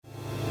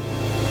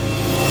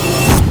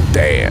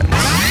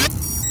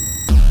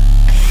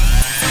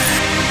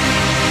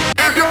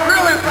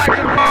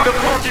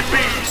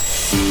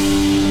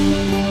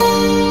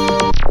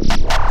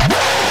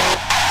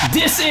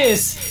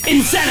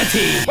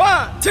InZanity.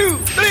 1, 2,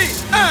 3,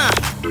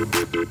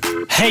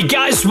 Hey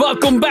guys,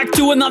 welcome back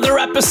to another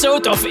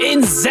episode of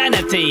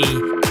InZanity.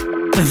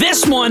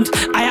 This month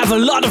I have a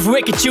lot of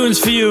wicked tunes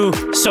for you,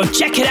 so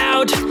check it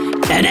out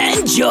and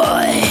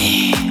enjoy.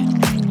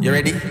 You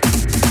ready?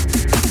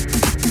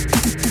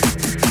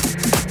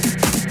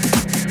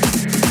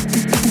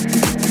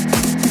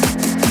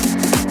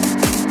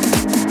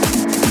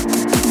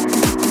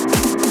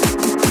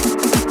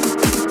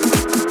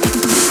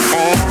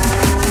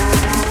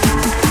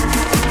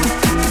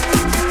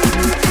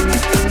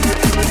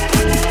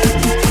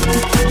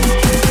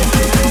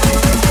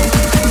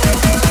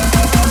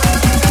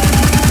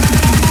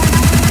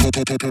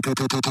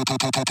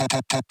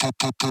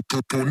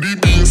 On the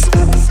bass up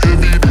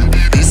heavy,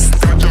 this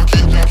that jockey,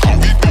 how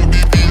we do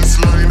the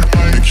bassline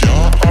high. You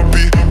can't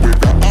happy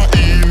whether I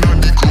in on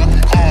the club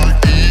or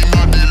in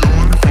on the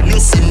lawn. From you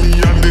see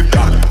me on the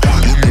dot,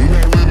 you know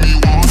where me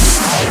want.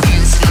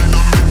 Bassline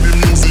I make the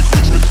music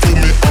reach me to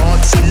me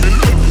heart, so me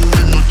love you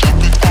when you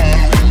drop it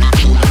all on the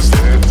tunes.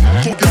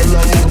 To girl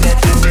I love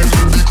that you them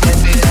in the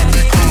club in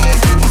the car.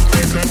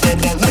 Take a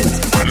double route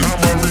and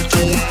I'm a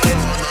return.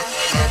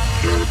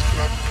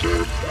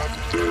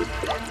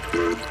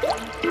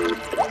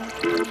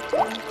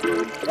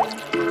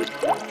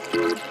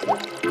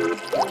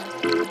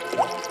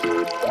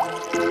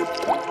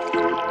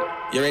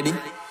 You ready?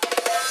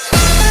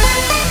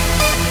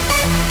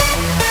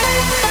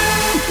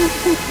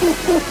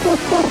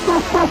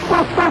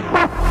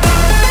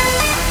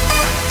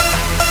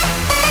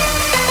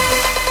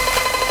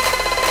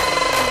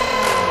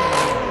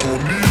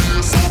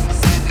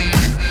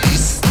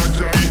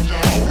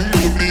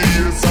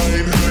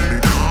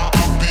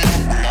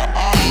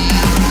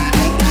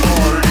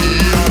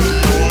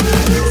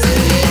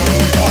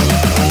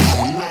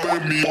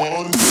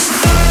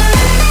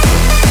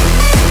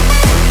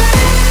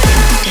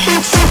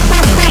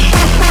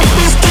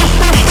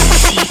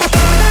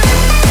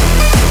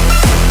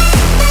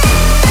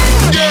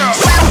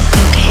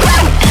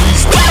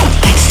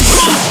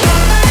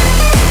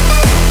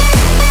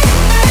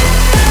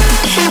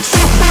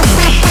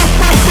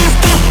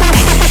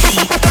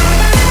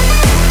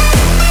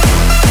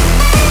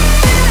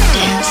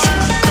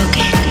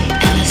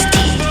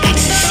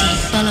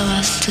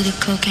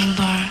 Cocaine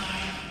bar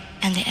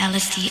and the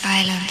LSD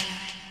island.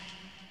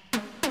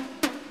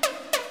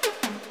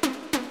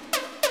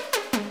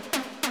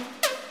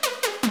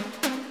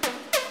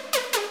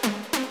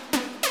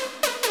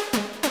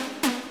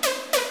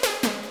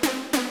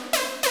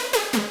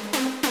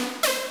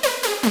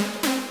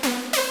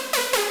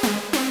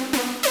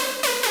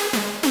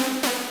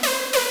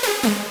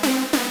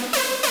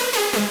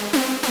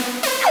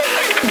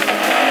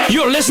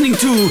 You're listening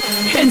to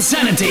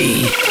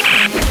InZanity.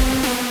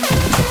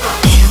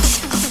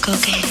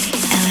 Cocaine,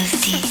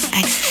 LSD,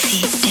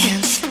 ecstasy,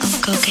 dance on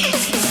cocaine.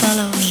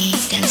 Follow me,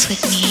 dance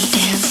with me,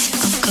 dance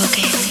on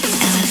cocaine.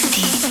 LSD,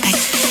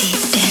 ecstasy,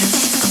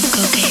 dance on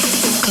cocaine.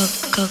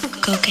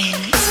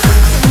 Cocaine.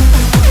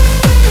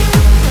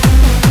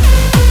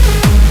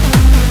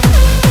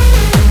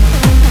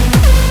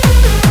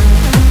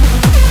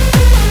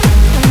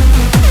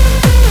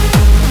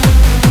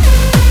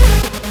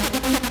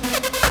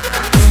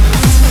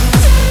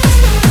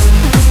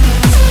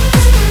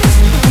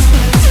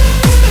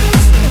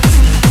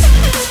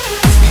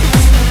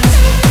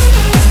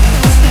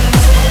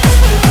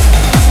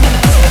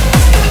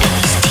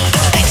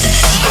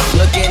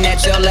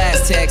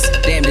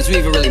 Damn, did you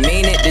even really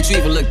mean it? Did you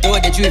even look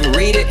through it? Did you even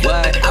read it?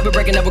 What? I've been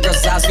breaking up with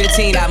girls since I was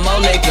 15. I more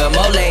liquor,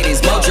 more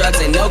ladies, more drugs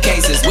and no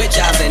cases. With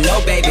jobs and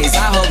no babies.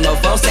 I hope no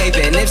phone's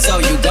taping. If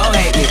so, you gon'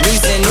 hate me.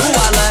 Reason, ooh,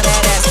 I love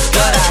that ass,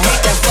 but I hate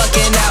that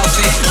fucking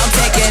outfit. I'm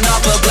taking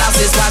off her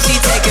blouses while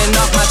she taking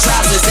off my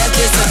trousers. That's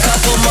just a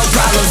couple more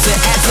problems to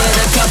add to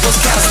the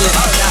couple's counseling.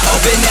 Now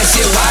open that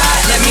shit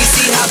wide. Let me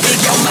see how big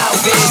your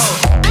mouth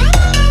is.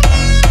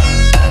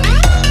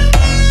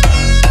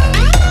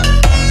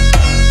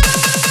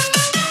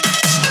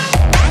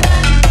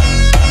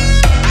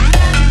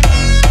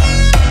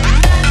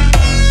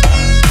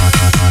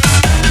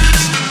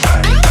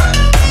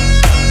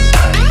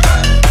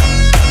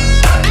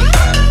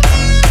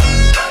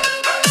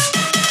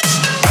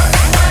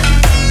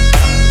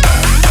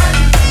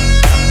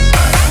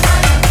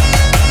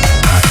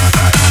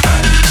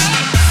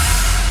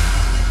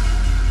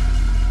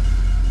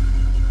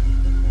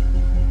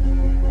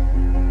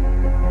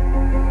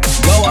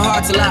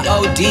 Till I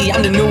OD,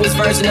 I'm the newest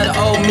version of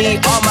the old me.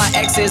 All my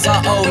exes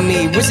are old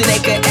me, wishing they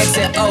could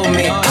exit old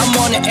me. I'm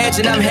on the edge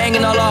and I'm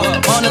hanging all off.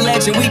 On the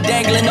ledge and we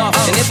dangling off.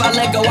 And if I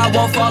let go, I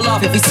won't fall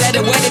off. If he said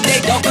it, where the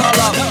date, don't call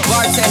off.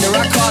 Bartender,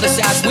 I call the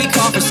shots, we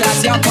call for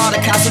shots. Y'all call the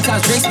cops,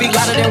 sometimes drinks speak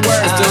louder than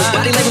words do.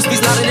 Body language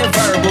speaks louder than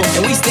verbal.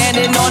 And we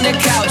standing on the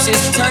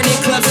couches, turning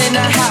clubs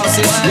into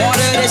houses.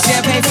 Water to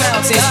champagne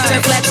fountains,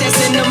 turn flat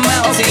chests into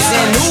mountains.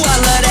 And ooh, I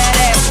love that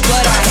ass,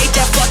 but I hate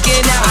that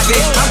fucking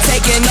outfit. I'm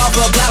taking off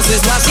her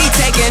blouses while she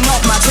taking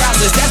off my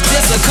trousers. That's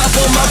just a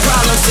couple more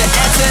problems to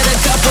add to the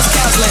couple's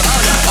counseling.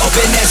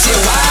 Open that shit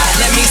wide,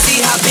 let me see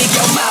how big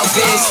your mouth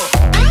is.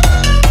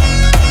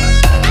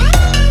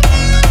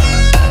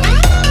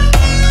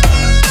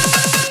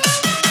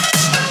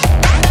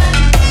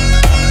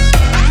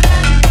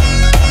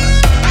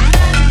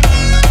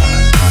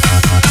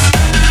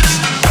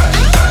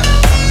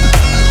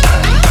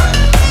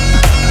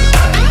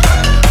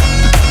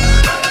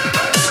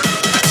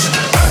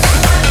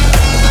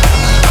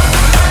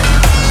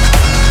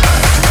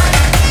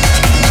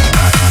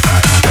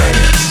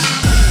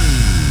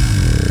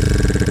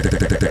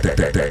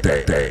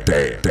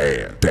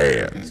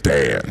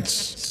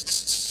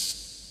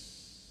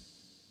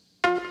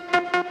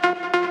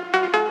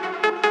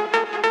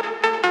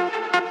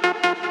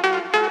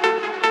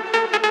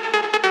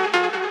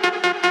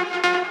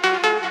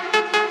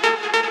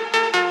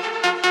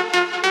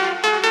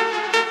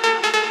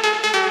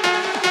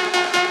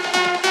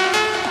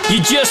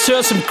 just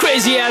heard some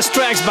crazy ass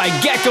tracks by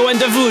Gecko and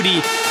Davuti.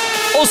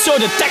 Also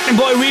the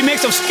Technoboy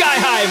remix of Sky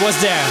High was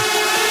there.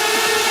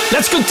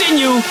 Let's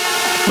continue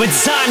with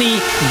Zani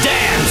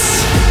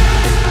Dance.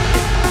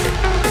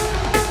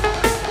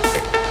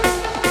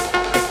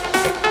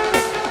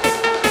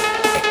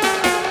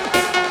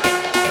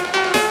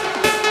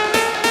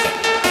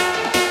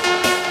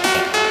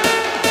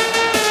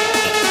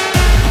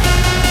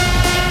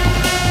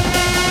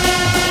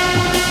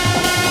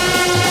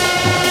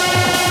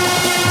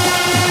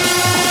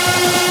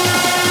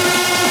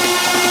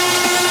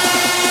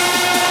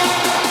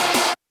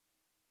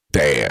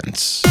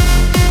 Dance.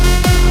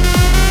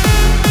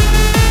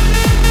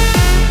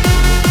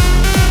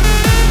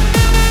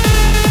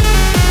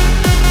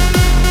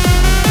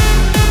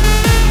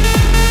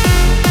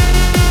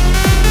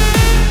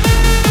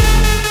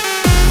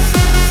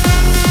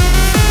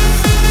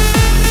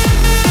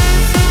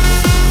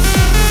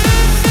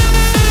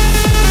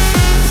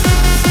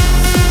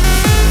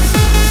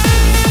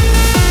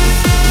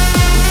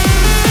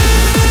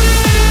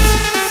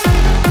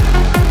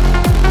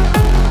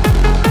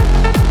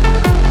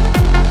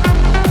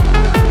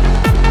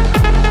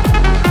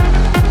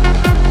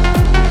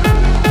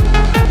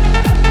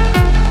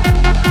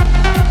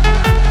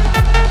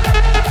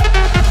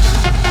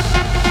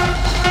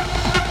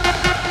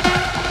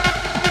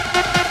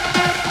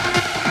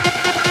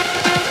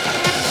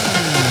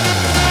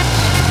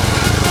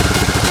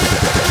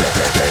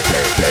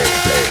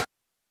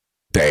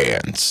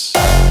 Dance.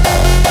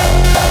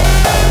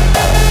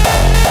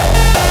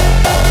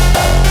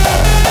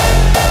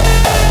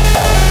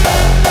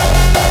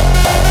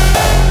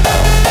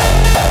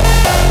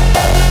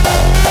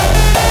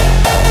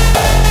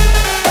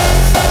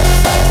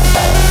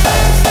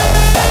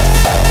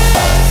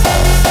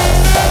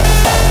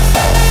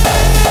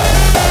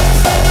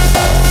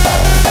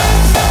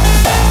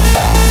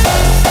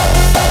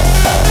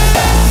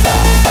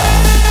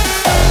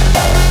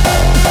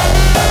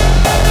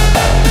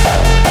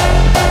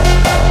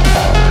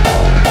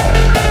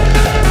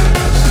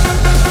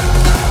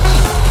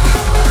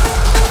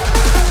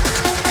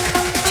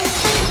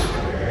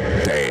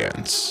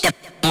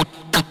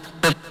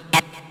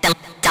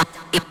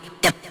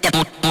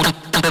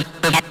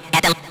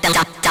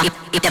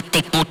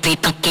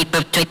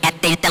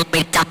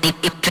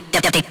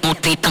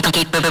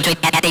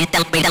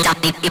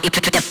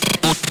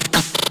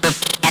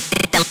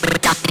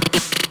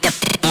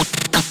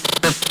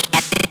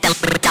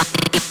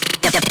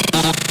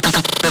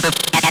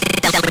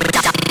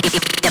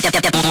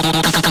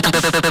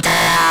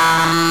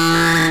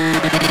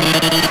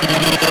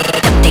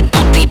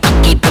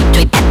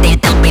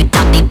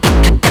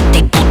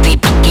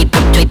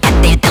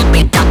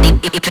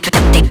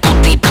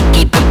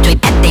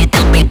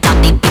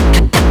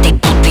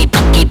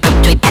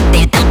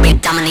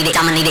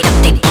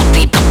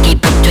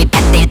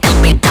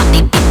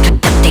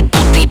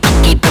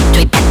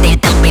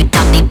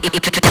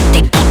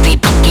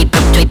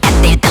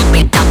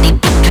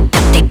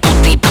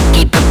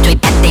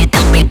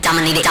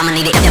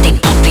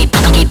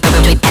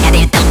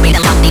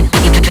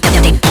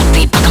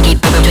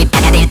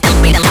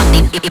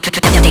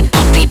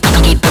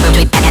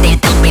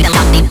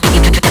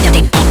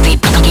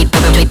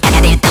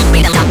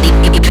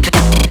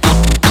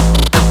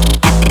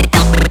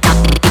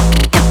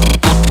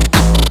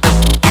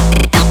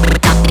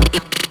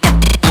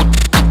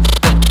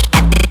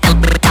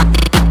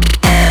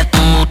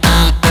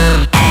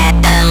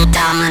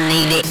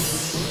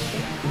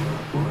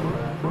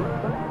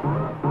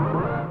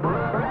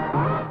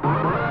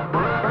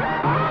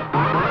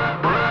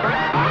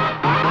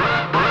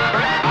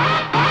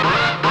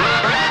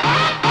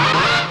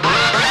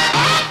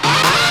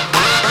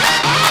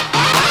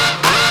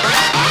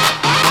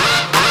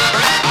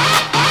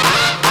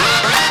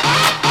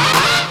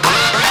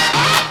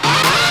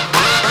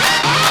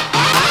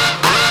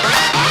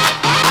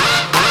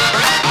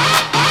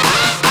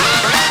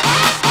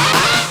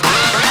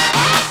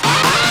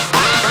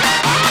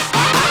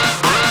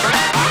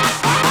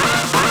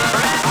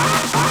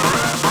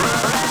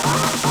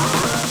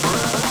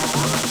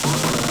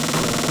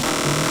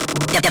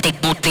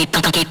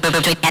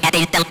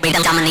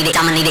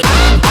 Dominate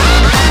it.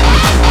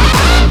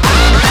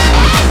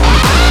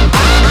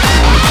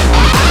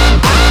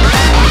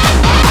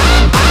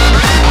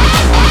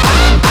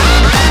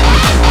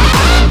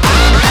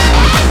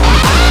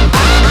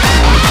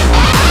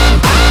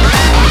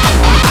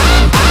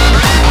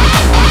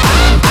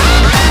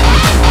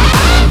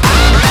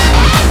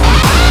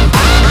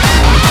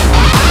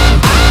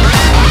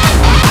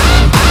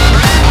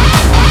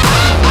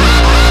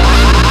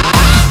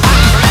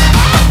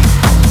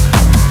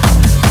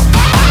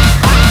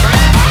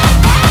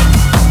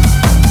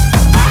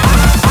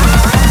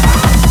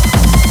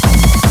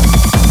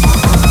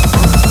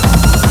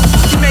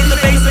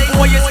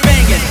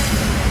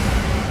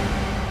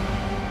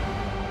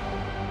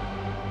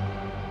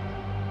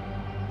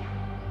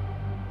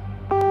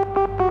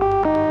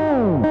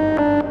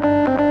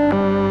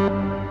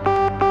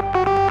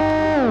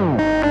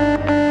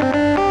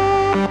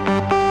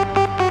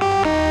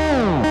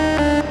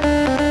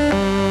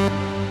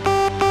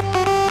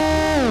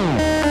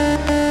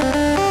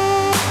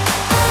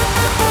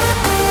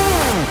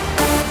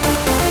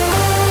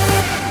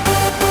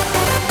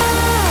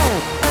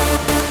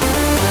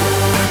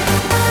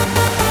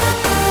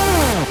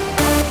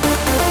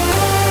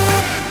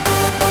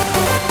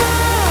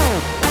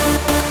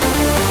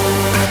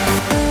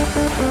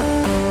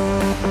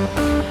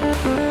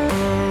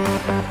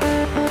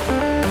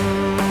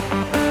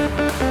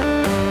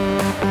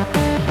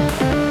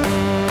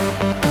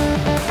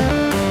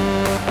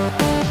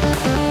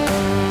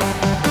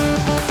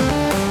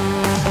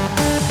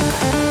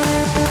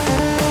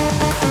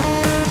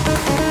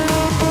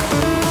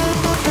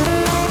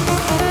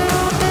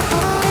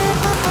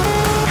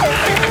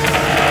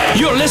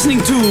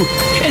 listening to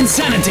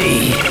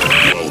InZanity.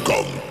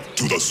 Welcome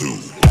to the zoo.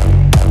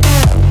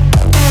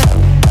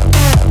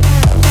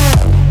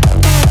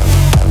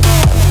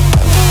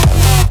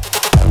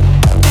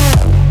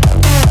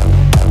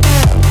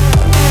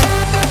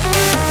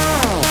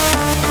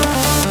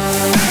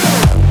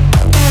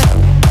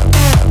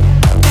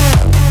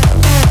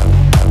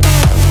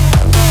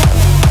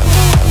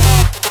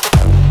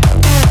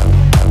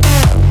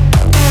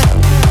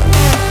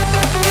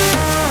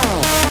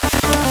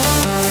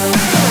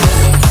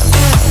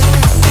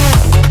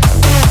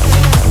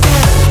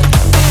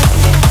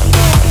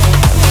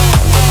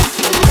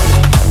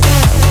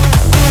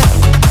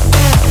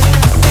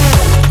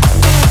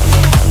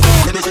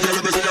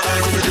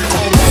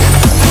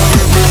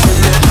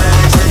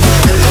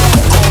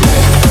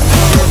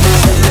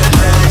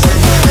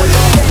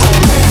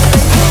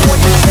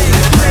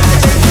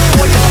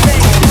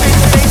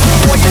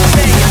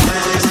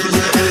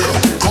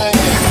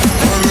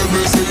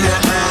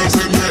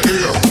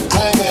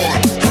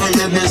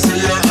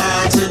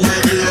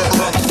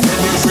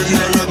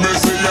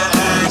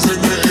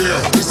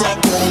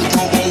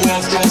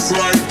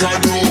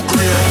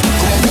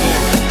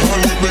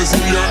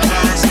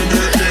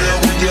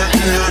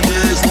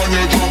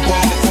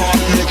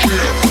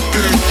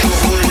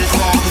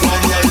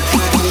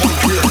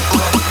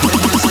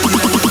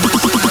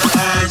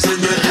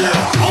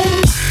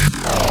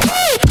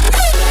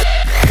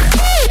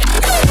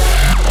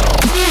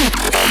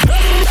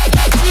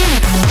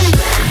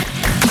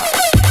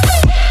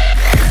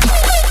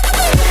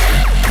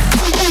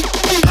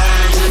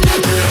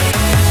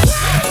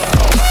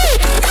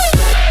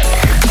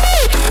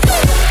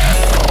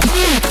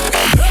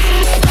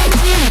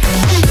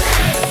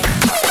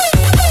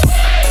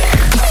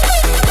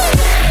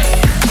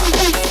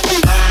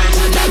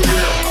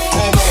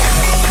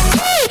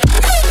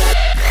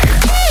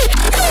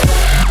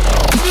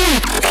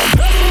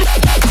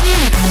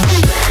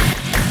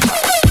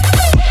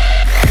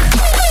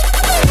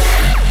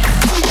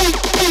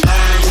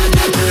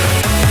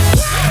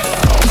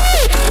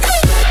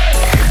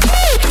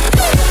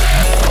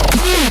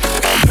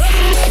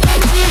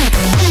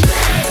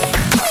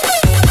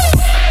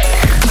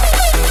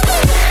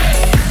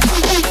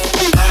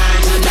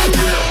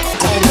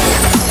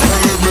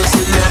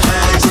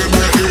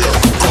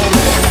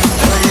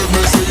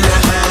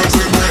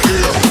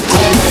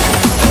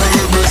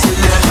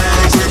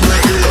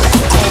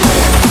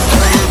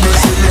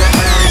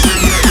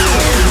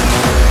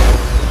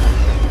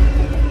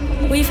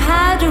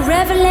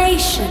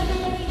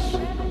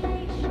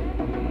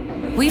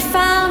 We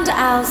found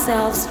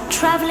ourselves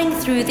traveling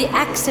through the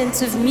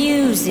accents of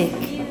music.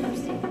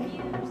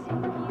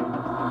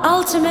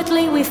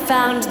 Ultimately, we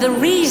found the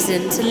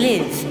reason to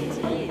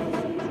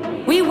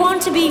live. We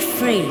want to be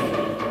free.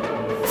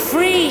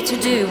 Free to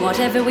do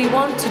whatever we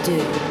want to do.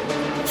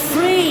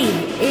 Free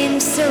in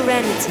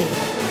serenity.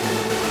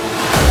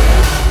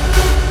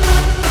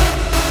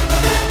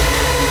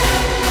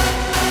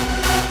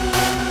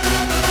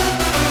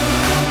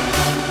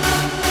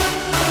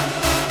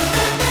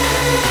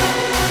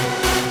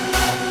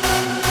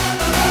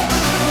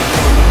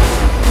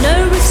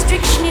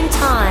 Restriction in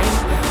time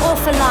or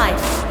for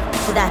life,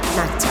 for that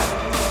matter.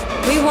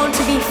 We want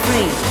to be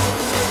free.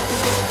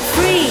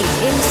 Free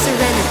in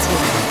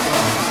serenity.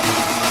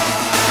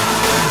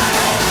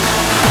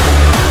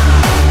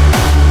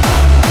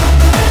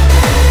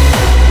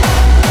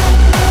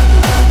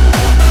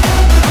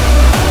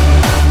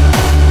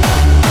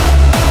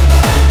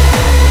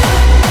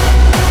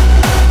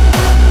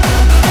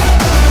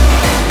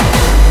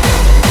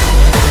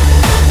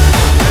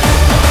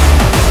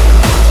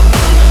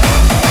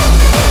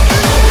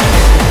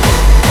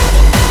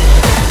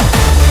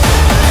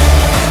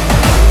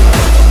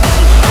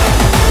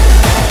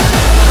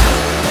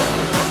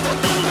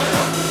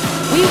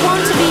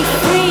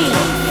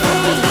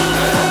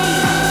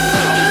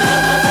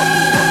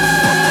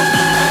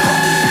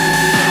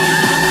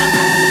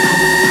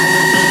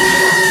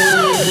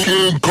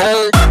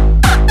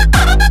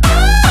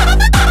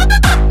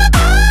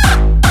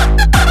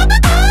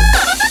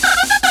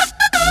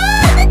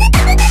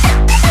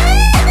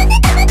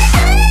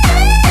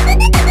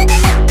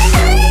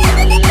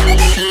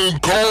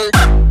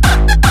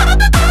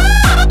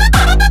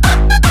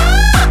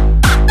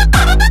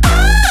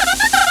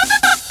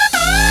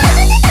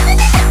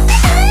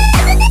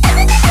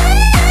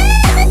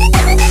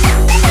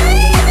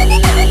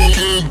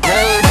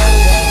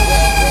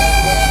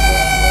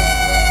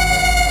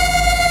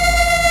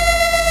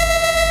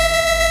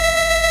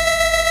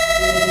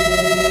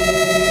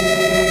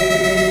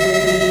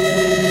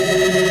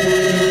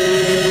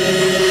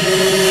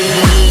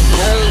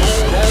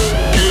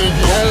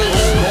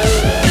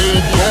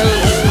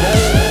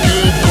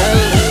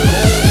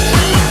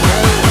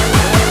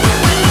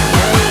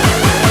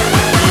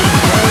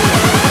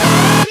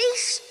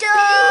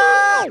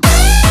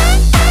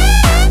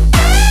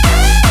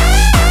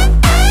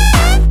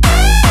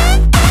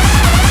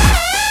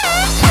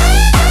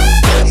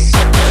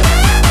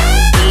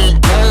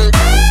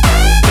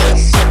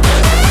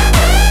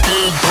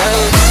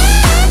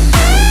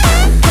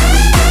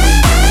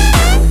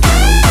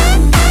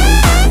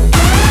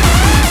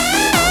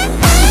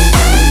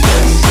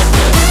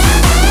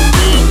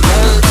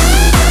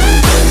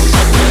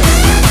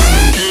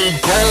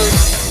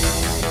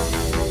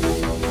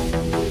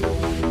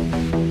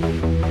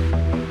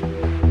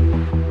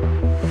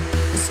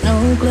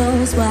 Snow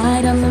glows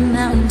white on the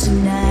mountain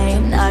tonight,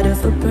 not a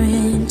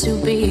footprint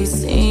to be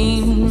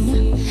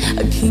seen.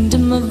 A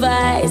kingdom of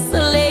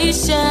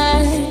isolation,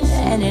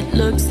 and it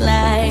looks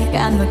like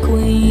I'm the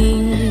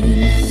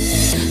queen.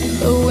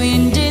 The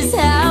wind is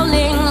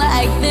howling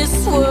like this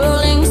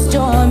swirling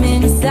storm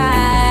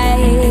inside.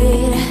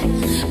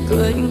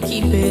 Couldn't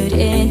keep it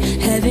in,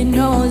 heaven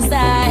knows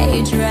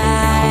I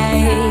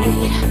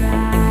tried.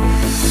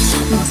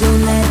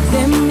 Don't let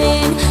them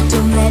in,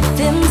 don't let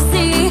them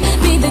see.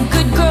 Be the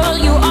good girl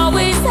you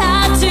always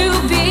had to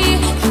be.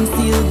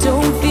 Conceal,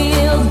 don't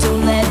feel,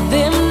 don't let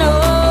them know.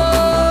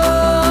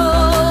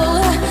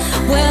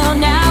 Well,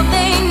 now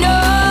they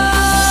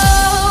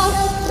know.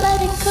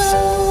 Let it go,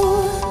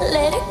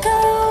 let it go.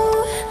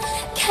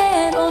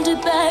 Can't hold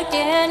it back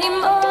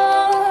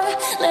anymore.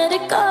 Let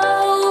it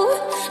go,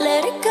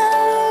 let it go.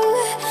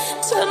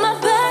 Turn my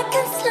back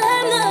and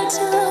slam the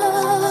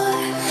door.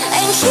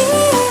 And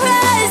here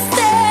I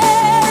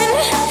stand,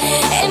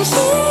 and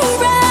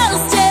here I'll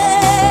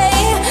stay.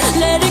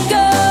 Let it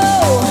go,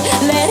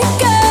 let it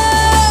go.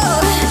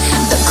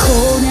 The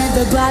cold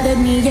never bothered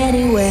me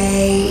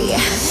anyway.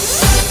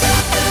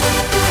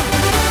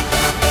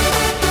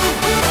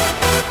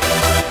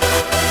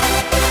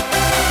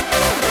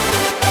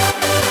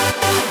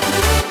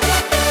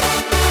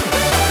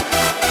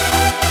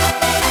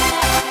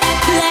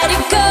 Let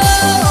it go,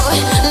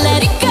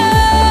 let it go.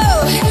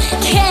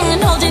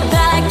 Can't hold it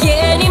back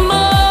anymore.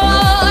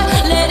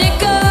 Let it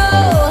go,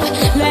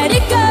 let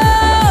it go.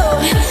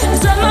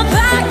 Turn my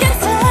back and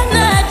slam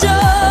the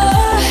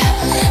door.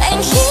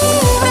 And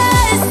here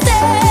I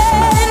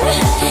stand,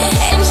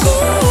 and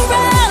here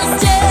I'll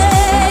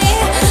stay.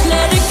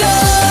 Let it go,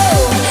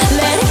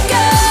 let it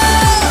go.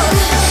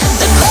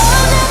 The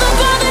cold never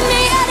bothered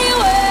me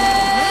anyway.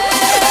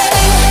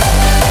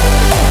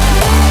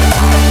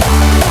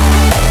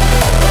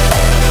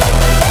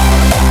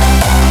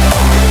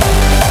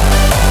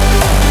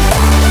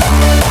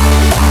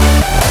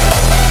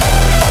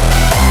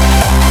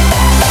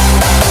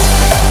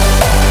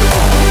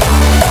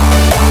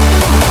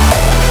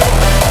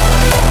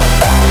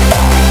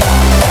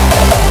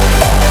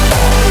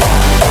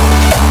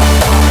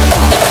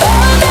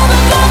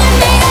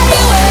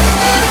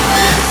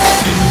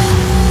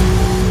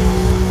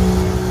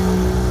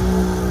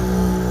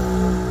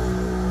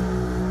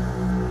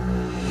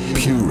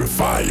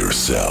 Purify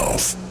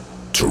yourself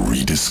to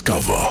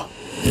rediscover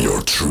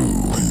your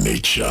true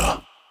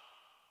nature.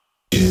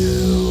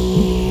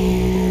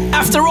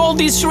 After all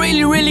these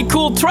really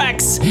cool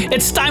tracks,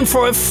 it's time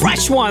for a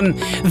fresh one.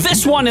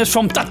 This one is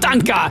from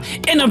Tatanka,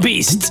 Inner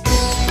Beast.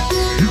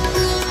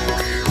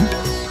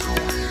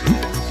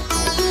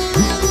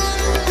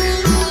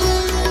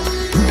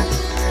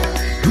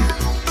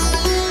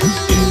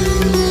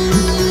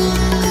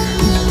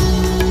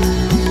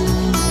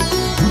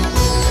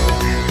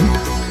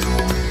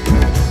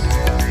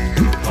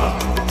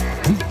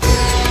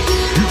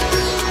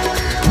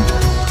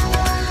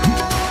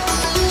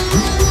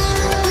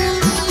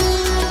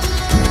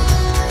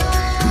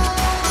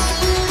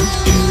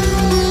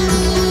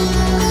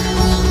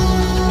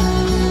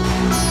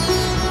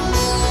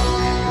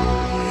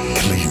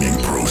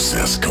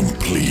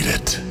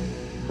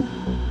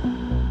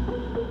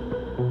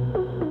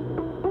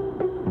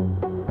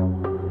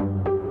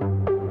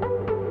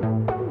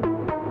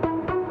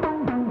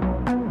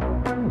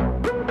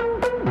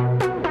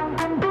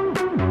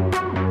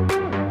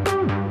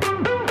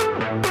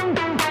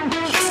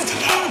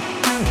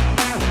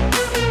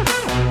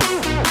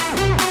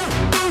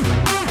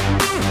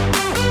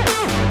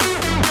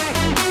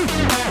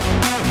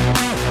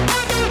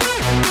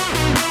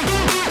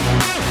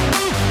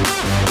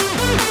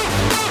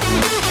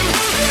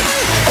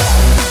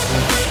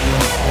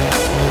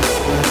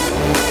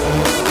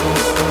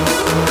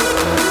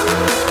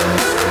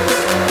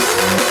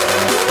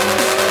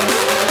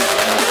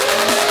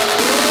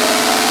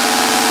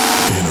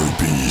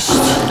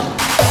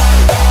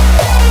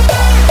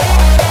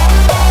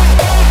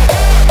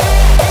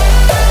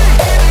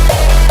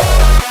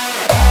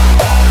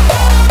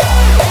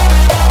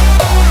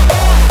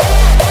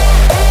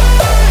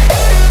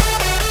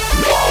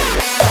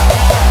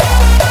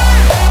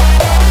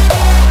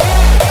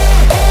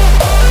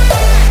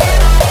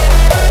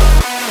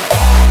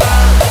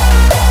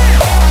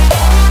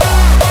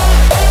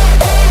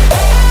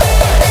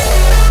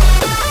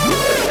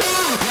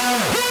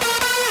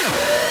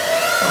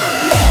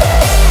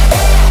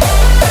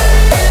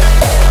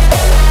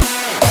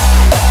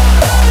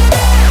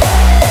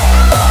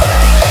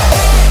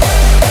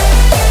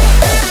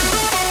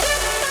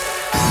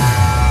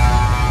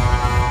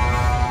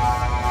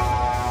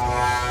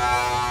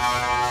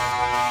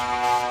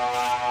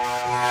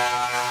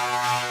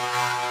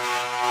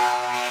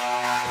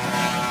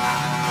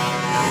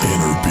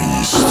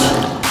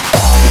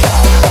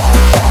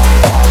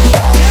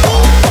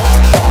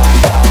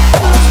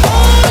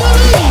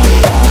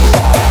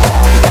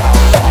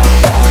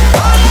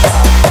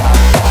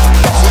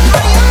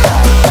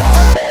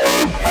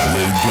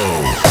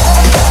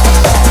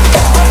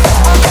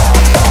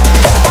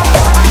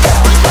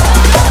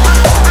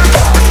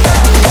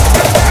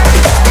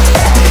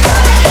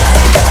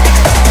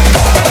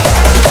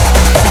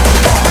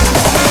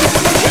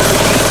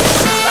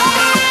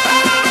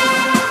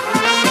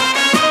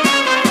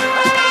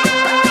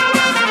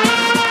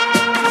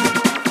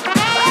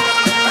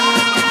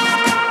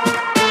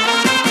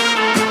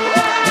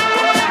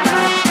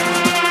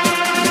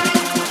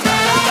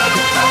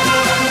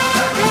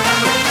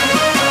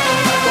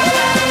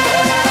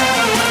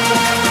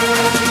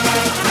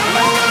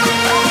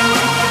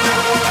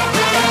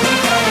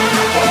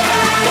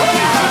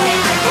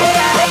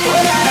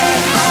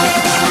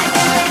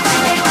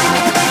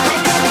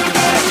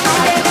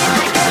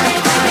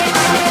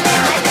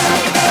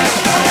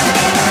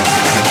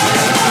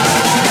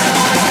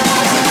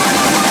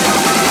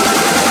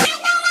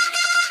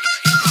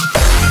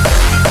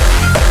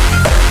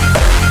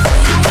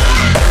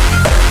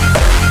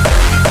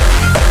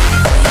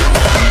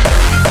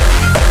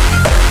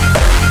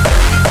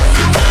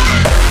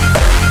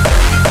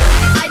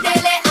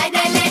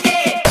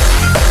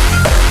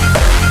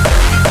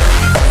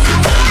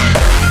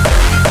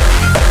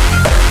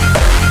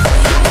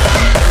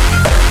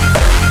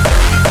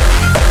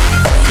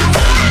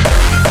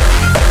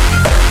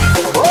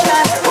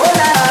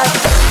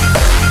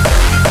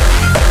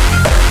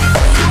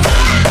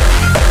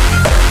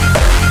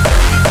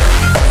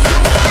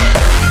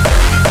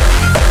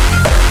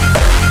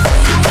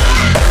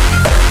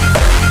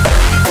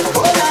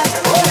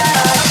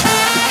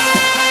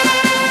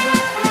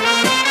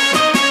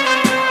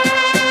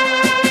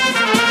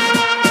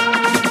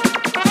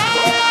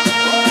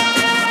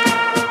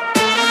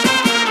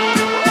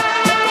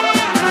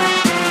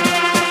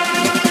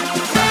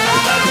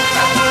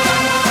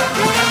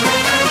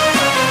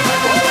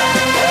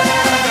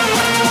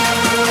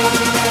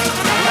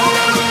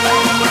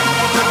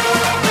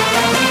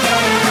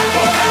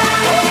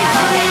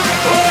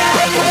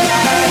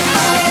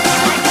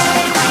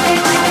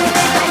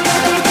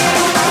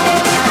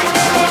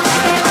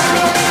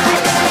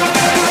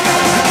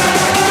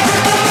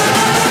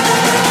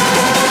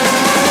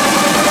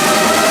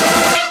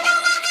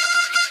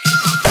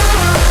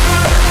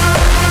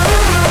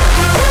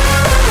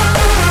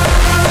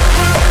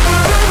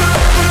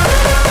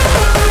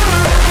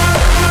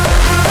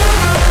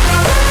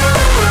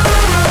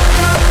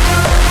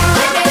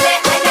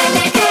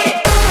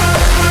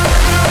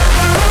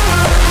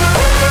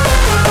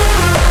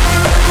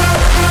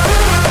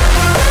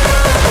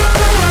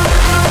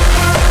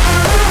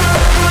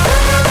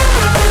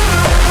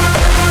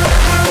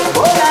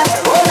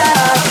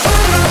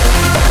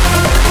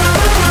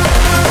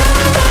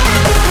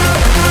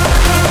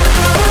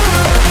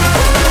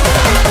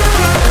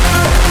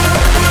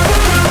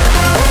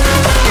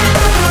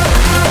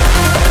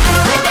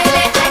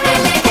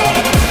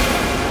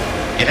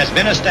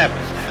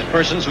 established that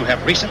persons who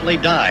have recently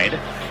died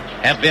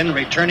have been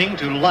returning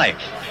to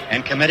life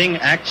and committing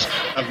acts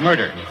of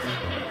murder.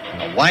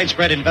 A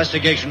widespread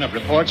investigation of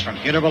reports from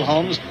funeral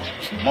homes,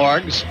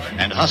 morgues,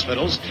 and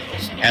hospitals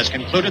has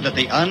concluded that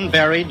the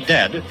unburied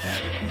dead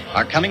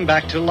are coming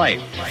back to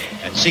life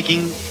and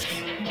seeking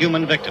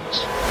human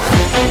victims.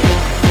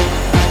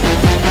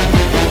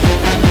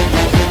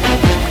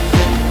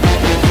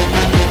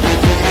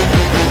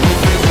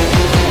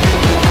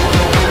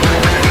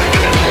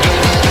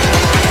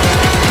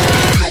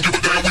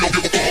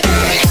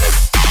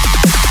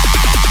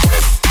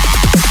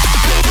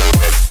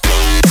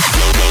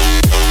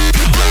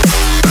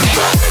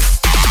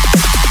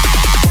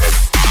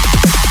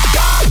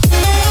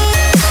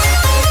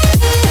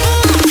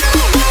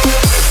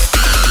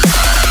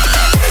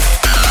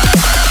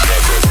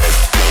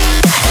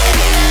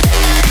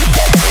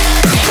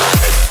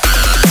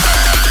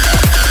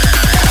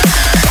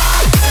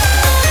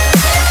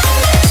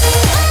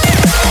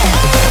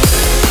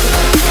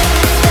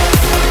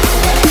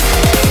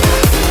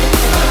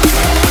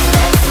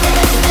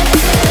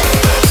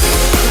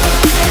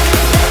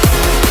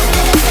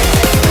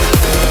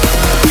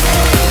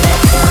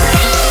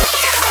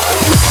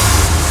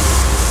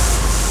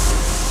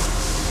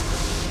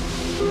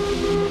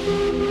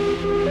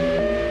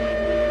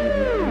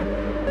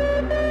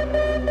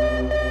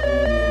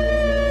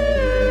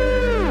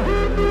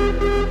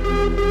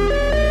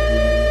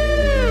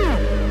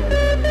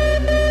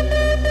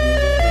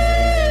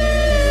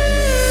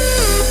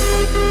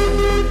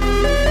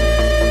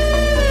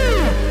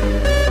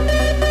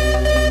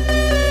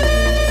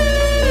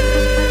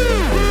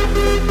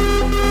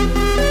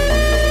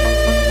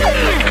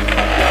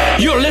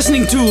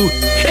 Listening to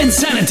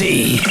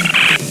InZanity.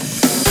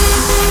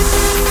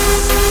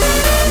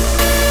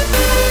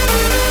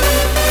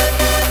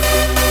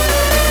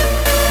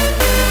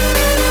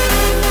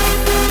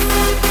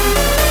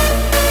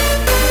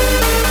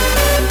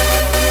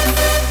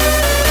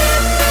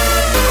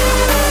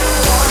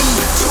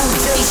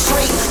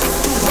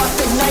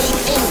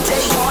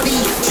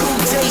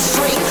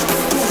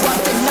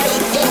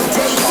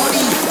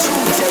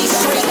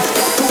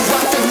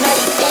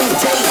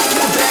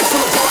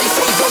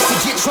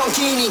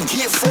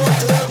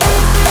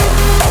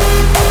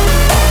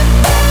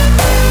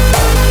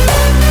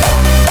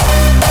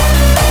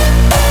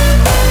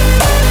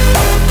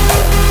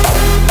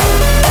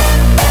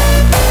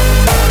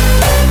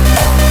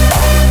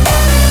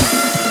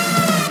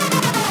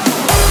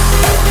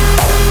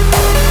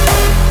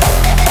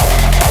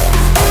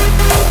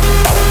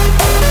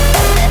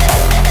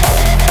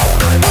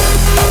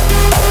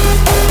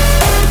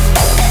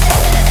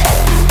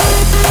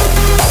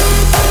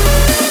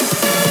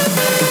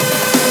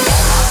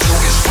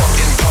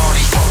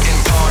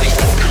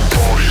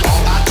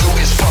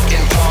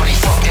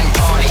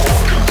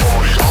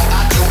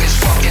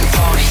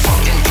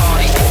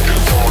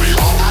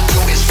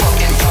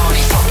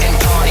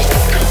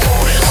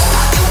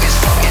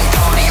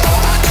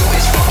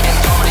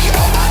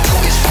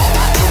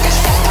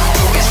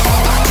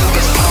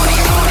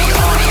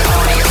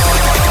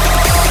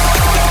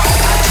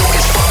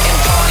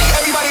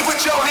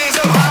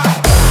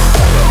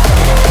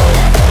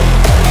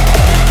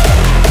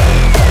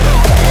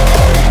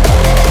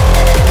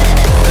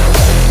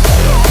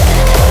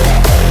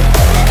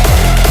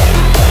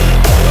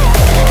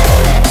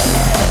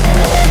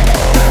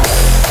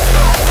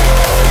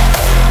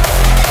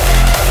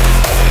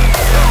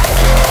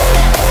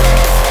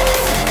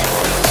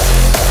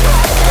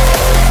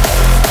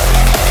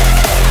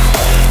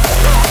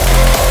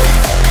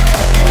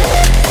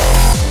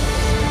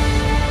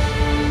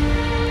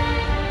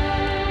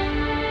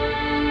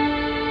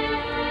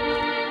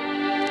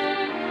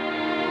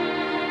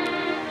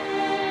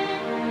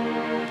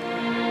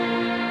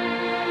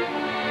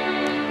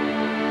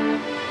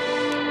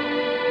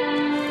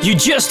 You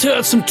just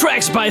heard some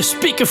tracks by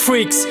Speaker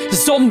Freaks,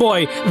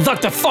 Zomboy,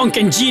 Dr. Funk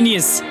and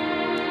Genius.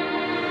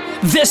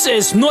 This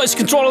is Noise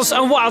Controllers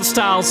and Wild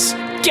Styles,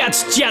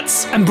 Cats,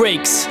 Jets and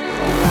Breaks.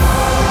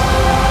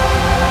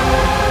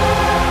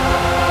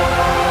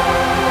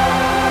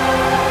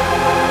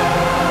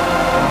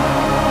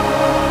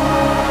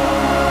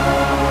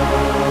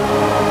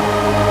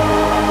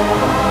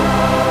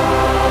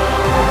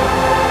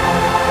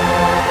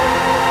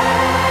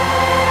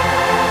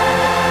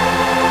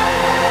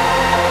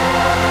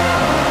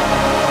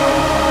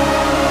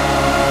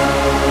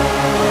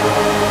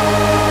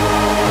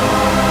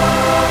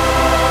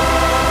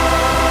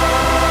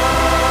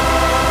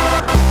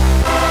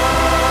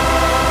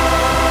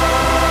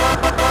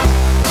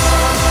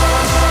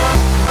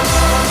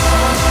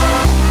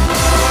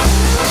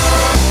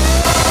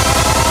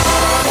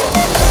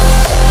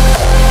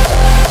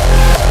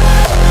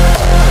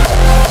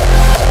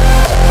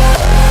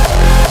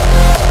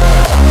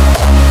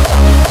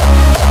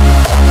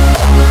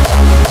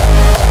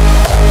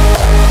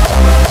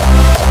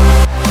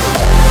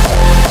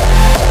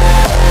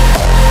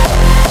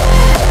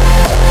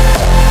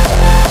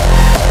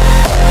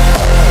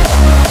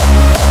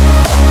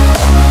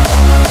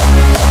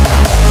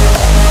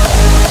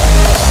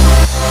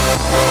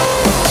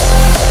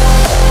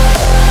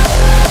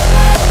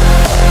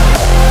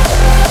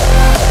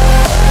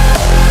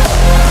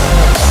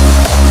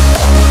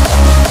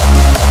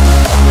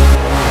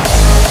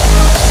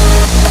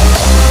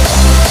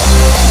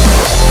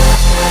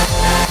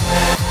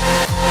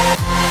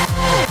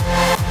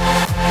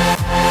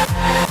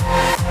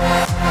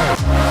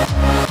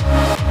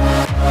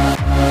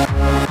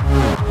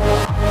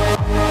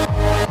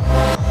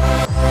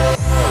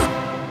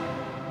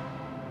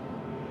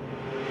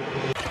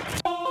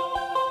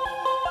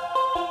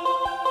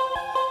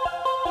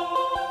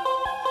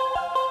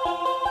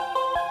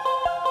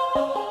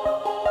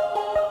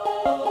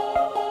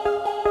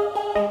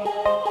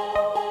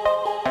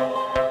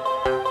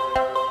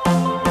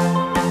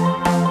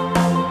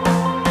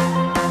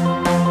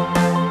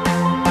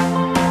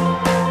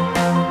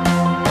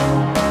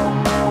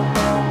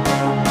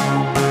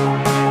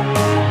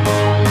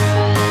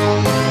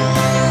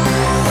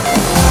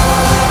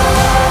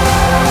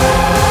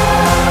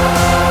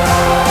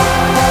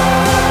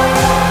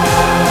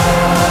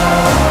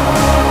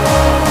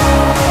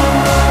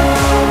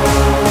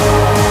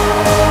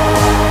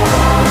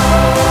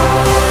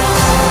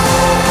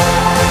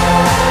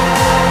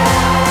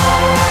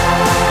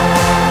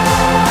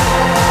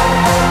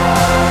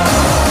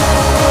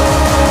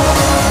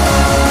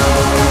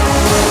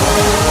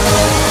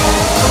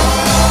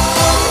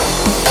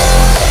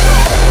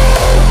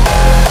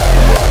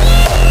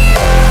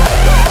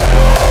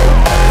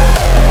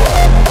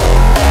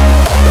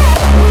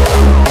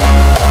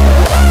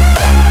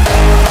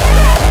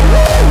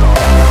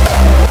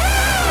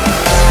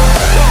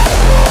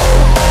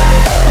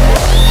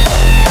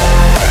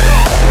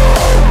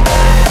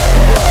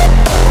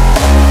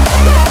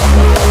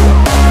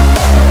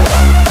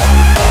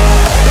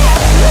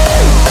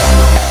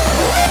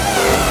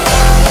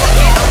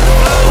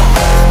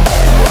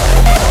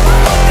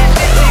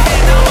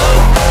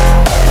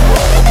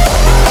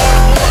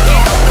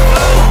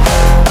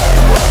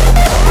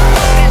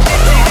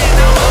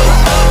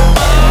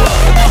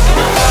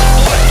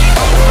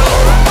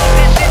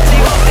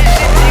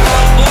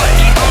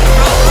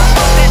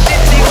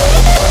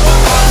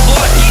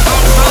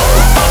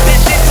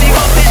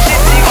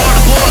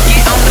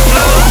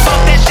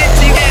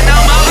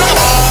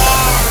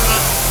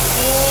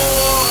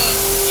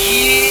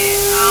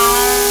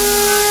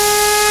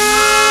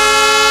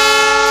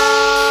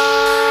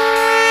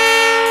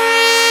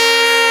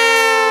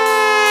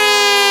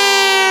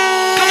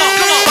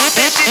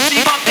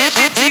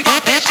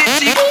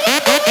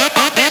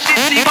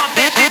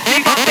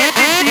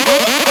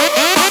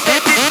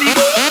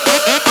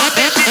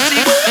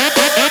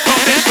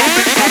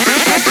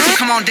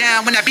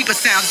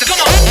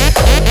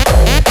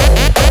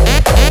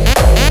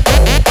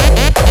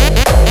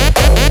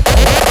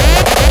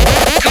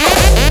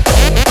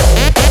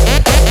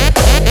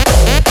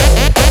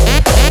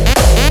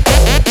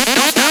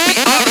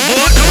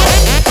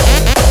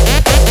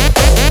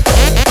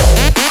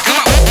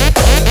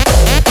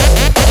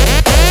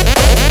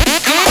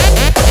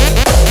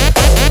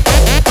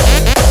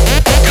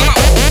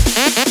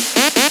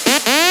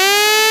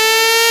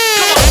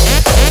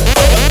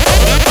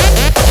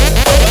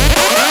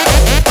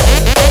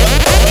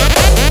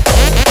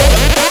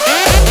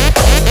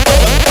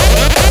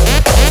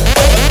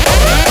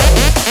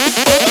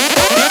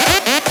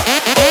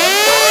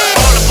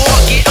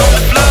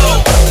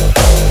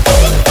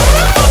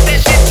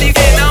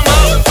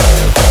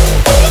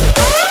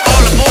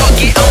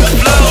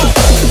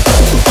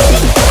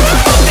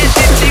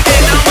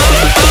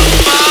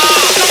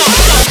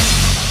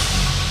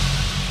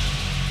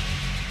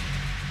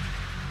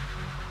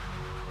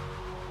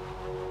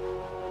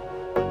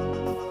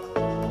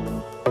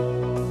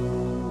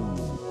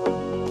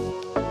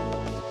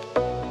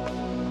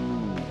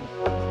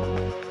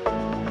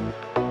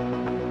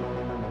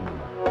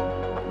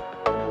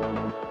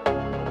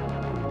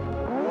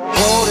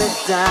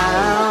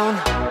 down,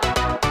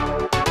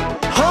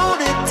 hold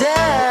it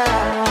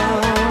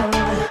down,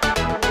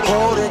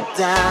 hold it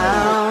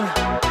down,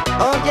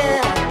 oh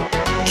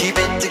yeah, keep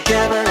it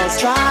together, let's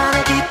try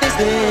to keep this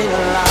thing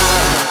alive.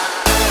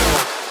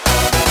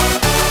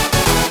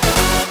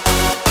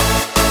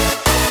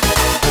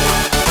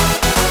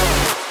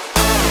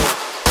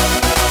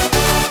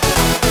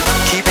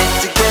 Keep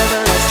it together,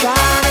 let's try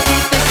to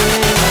keep this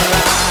thing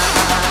alive.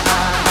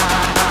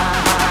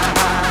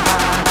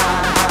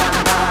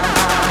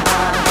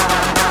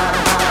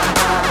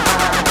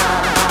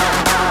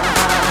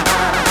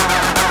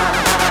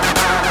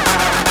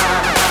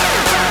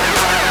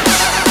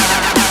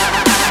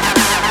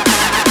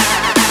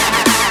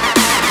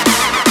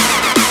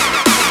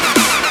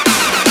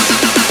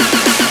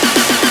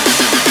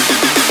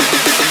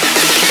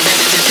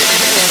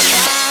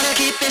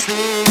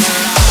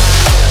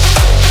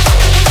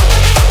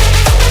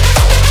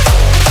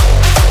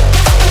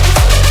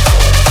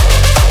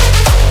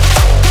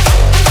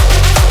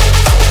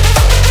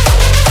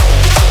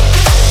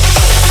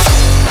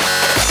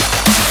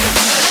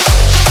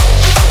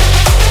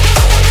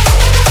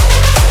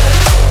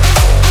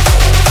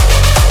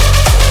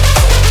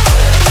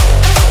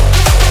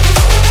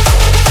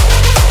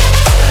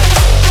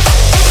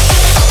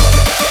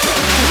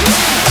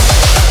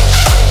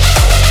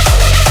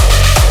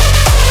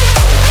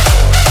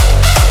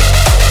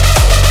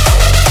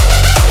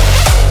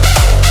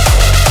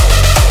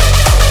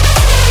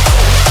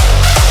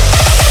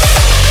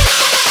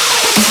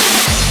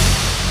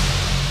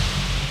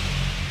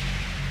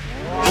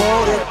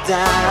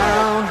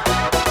 Down,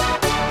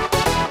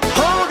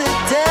 hold it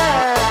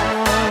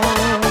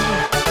down,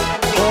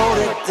 hold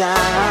it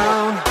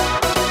down,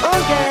 oh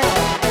yeah,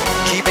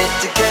 keep it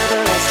together,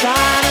 let's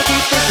try to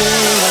keep this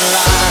thing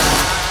alive.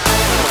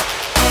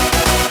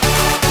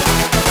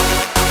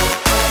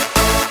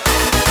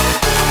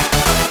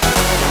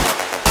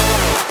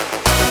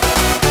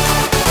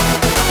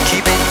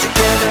 Keep it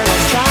together,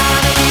 let's try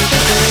to keep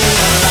this thing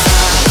alive.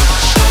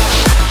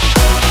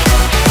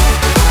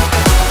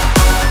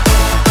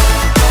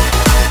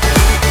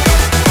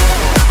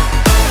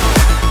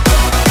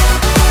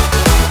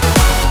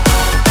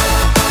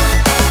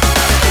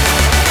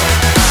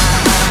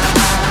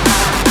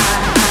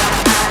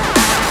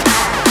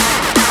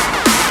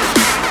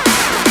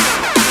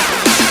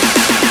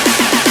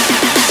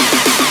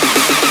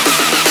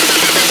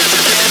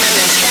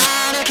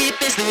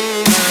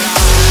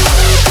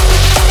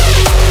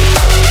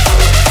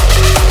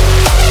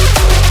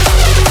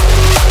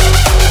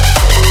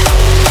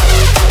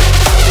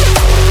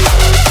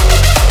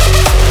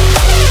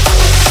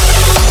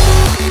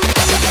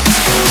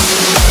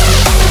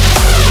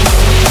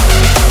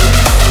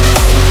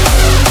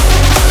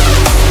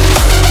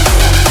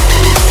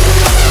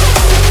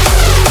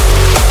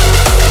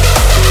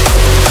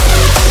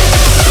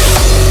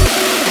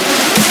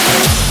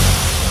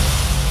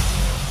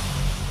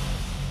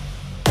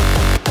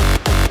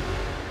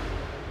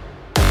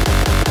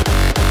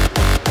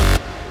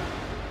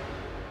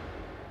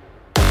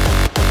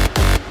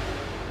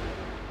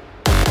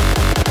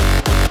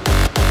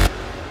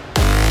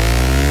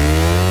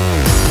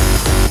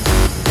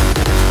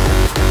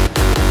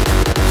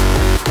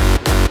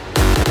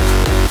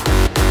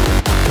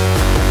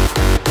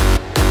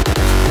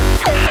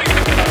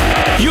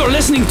 You're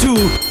listening to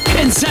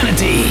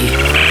InZanity.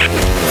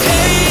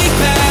 Take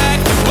back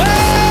the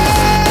world.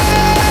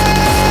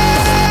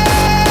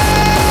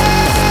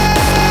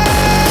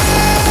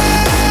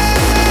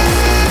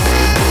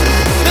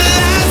 The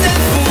lies that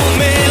fool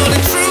me, or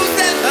the truth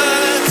that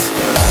hurts.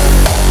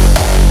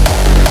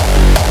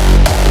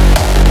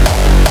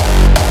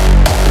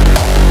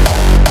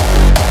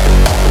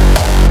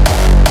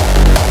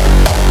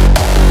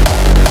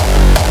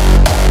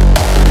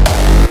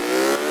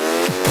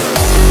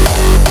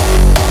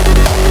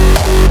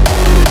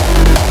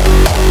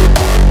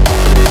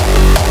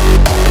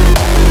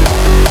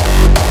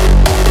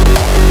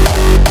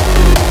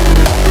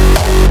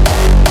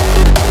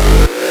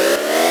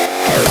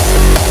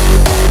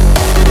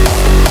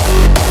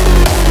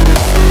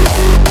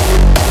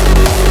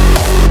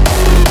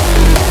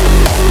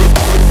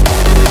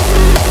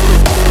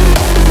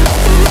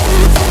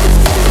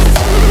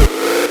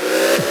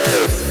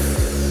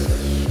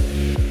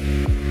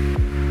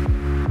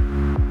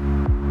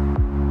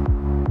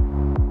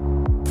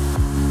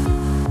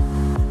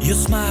 Your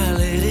smile,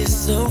 it is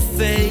so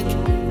fake.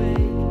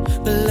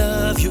 The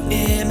love you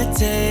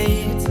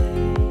imitate.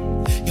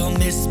 Your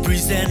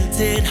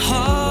mispresented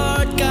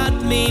heart got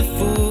me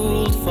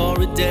fooled for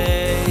a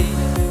day.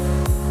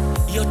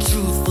 Your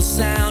truthful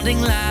sounding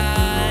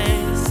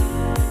lies.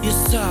 Your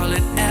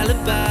solid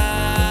alibis.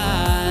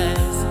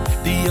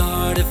 The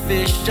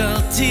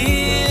artificial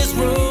tears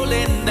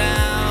rolling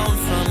down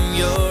from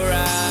your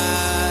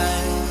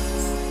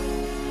eyes.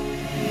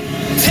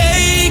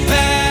 Take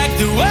back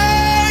the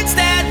words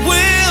that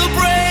will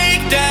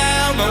break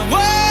down my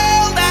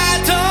world. I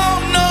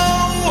don't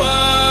know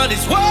what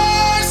is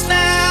worse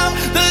now.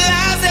 The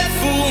lies that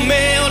fool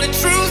me or the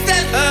truth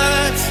that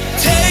hurts.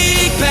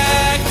 Take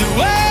back the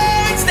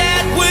words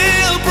that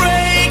will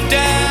break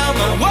down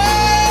my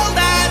world.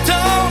 I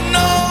don't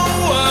know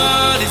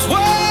what is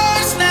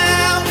worse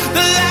now.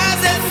 The lies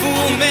that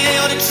fool me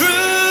or the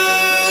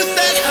truth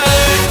that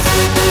hurts.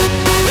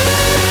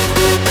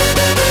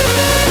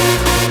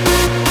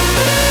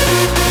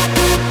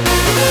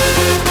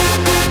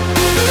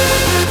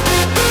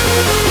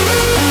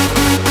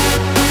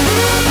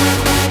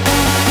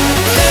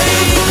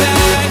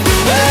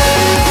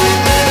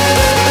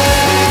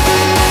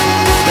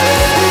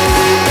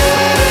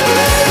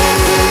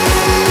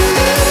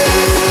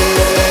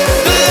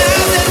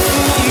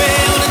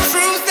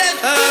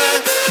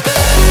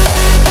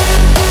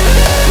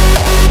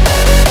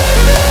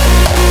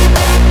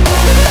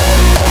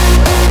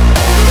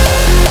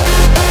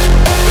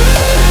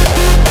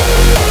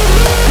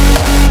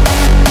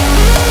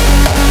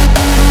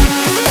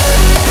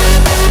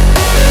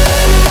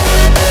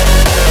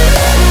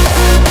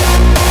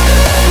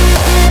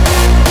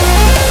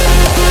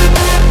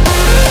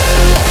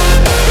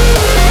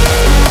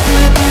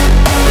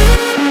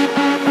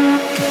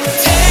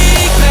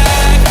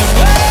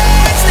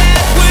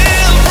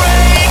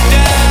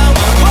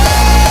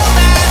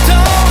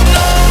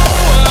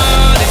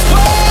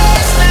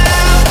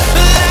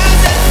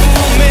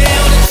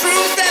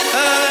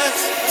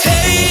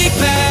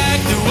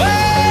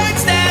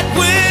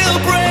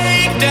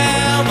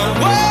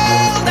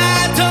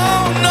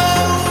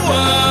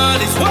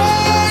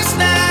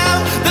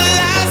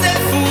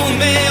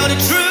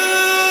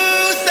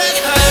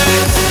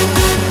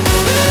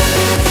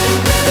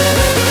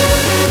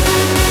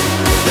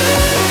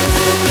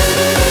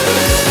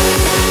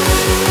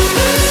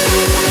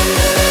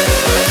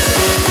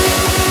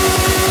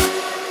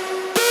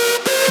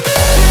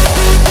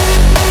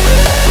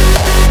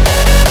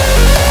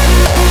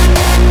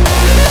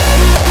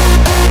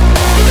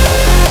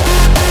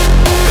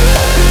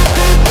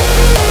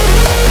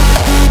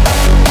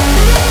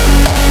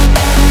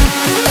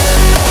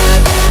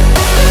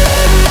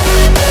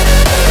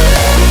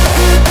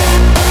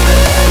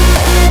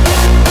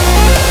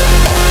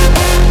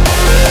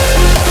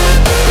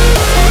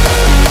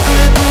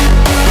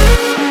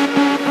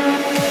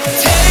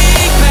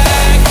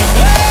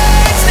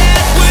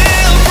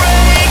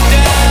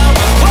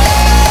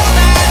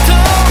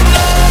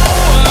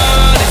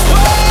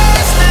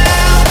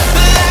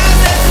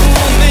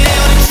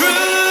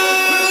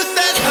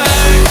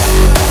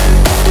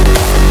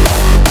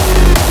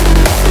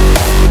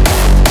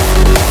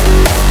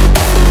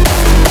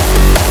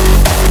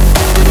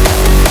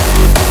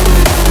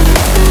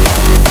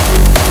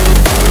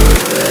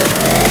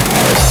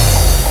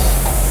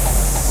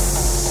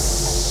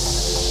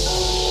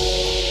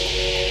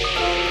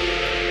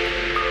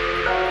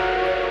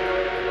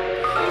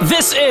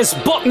 This is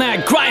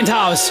Botneck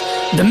Grindhouse,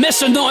 the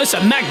Mr. Noise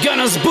and Mac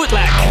Gunners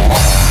bootleg.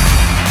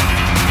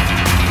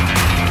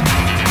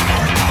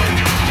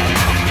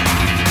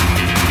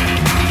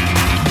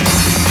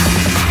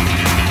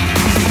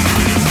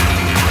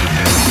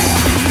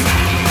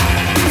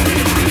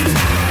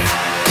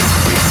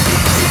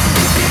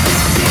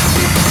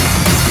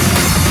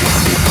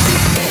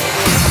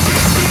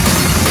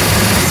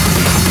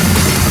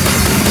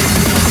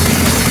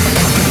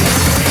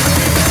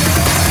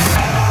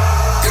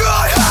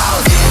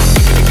 Grindhouse!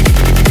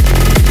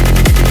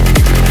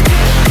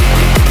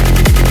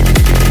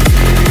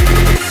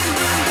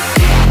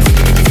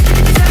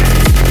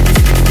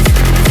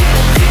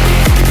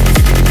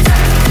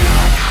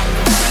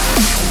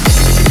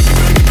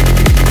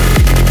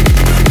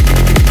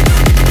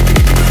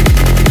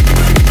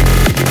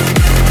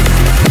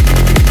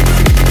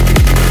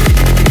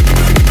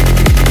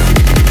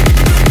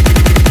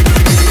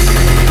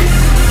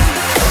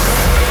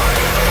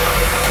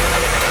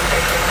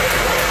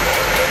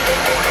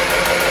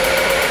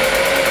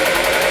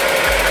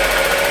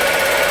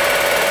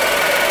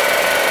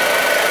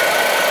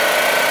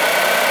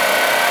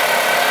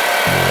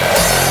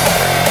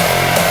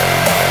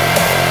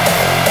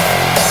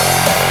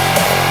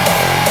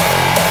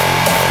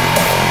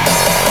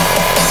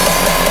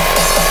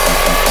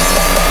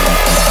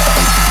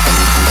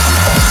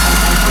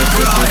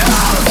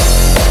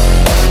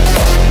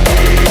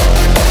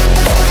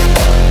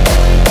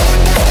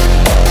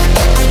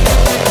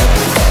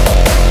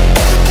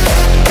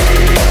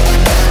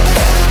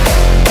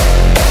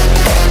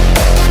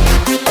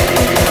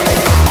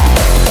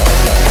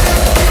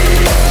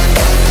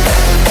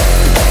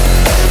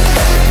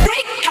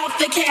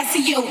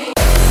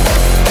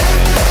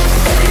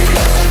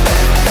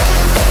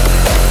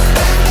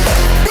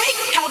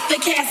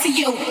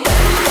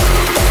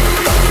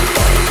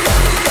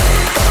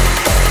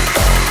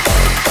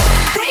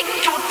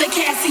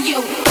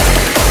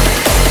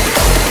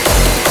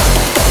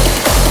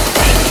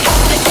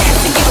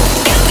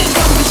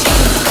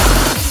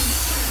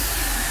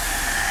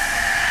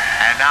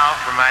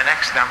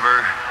 next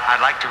number, I'd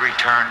like to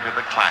return to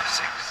the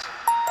classics.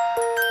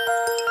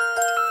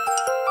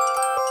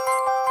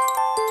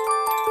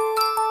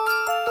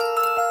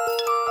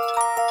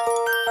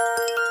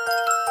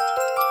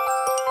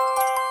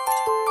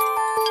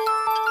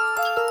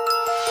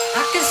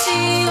 I can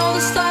see all the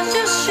stars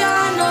just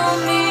shine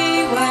on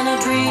me when I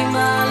dream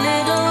a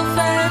little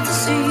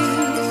fantasy.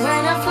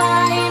 When I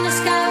fly in the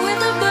sky with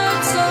the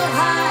birds so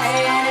high,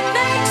 and it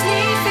makes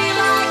me feel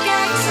like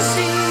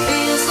ecstasy.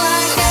 Feels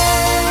like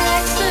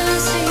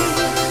ecstasy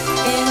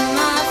in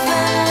my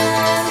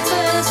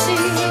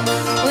fantasy.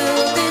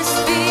 Will this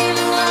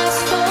feeling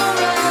last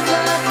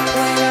forever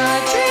when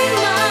I dream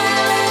my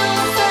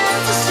little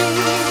fantasy?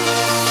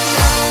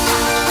 Na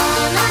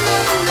na na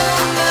na na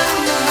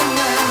na.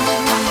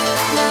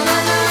 Na na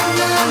na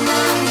na na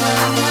na na.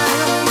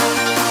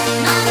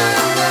 Na na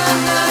na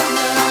na na.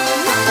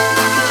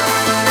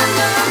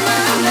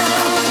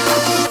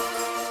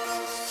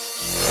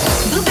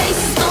 The bass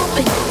is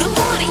thumping, the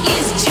party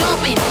is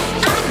jumping.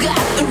 I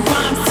got the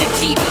rhymes to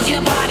keep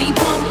your body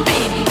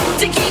pumping,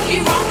 to keep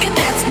you rocking.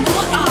 That's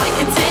what I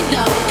intend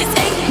of. It's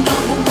ain't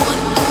number one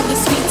on the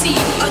sweet tea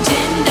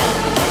agenda.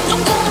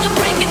 I'm gonna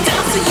break it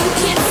down so you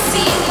can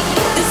see.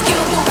 This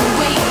girl won't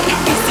wait.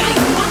 Every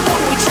time my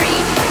poetry,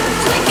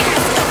 quick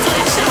as a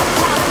flash, I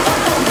pop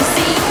up on the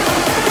scene.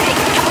 Break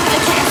out the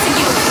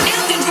Casio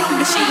and the drum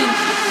machine.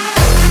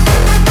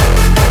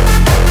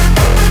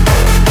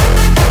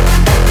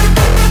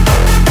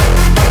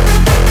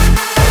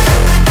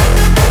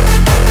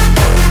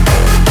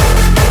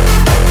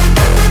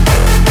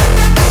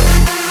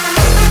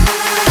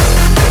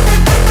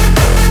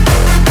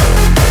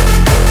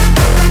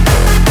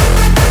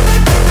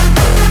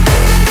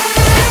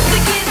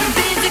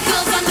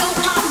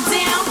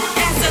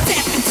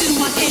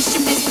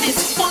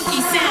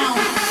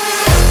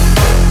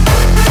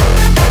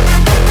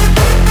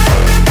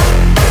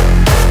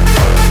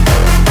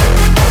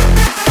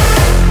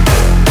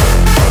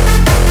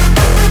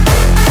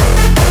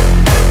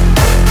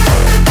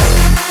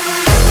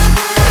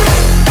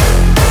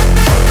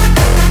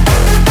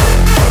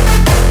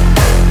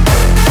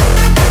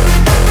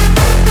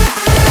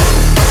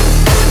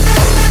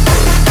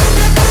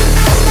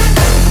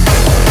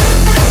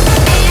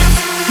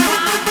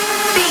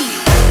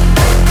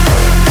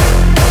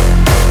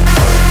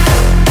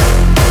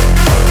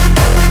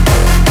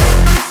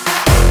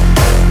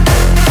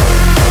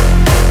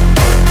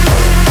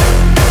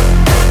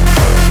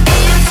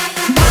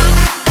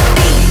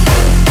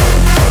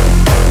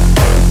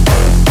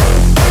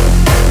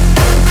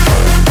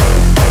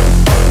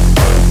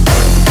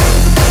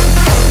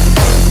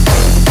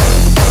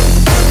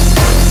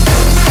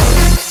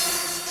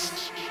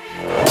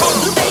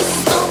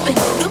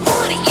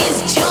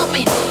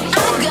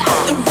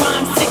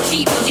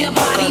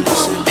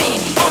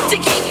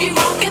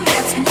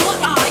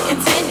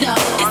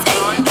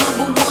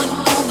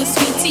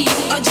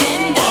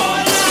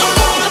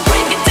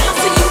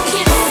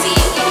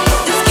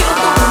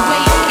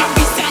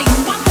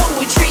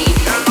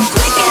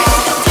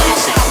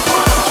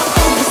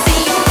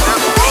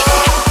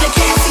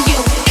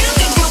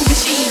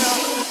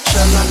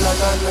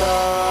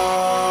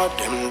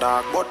 Them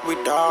dark but we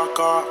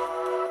darker.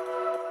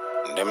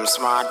 Them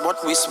smart but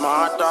we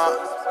smarter.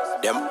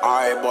 Them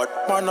high but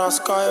man a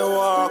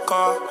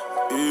skywalker.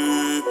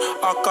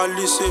 I can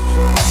listen.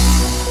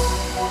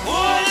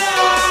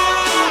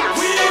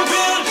 We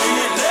will be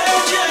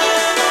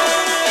legends.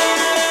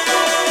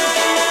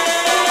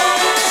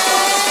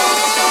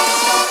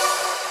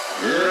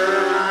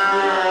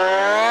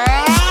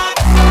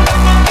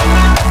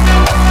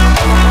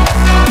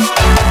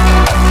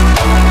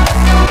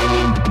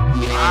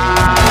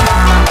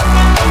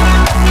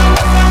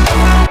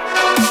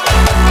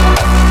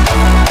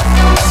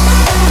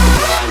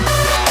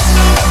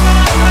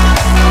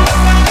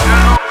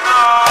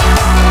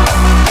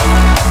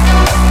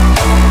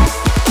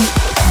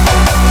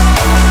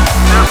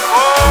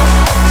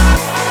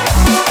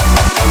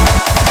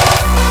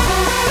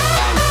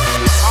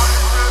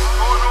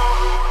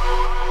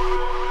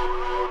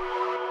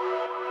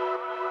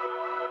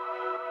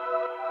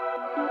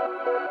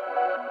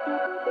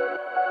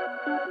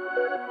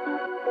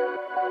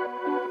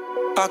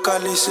 I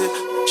can listen.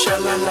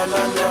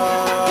 Sha-la-la-la-la.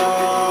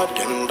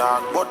 Them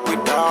dark but we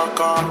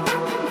darker.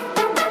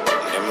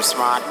 Them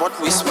smart but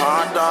we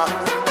smarter.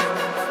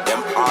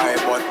 Them high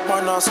but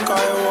man a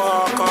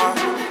skywalker.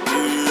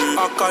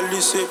 I can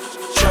listen.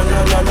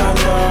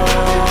 Sha-la-la-la-la.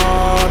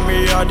 Me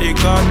a the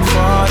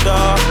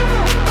Godfather.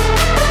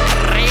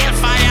 Real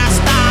fire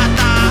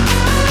starter.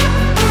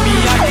 Me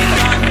a the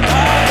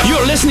Godfather.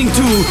 You're listening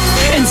to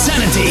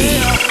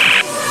InZanity.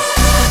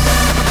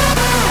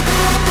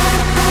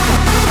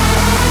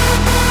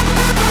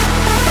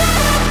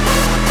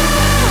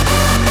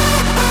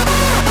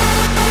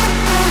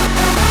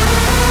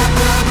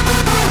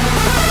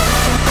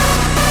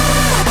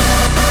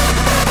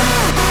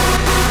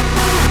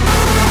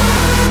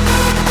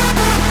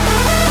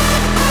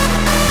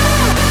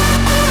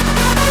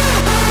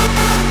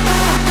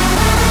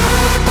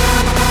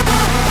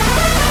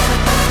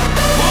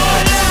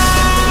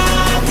 Voila!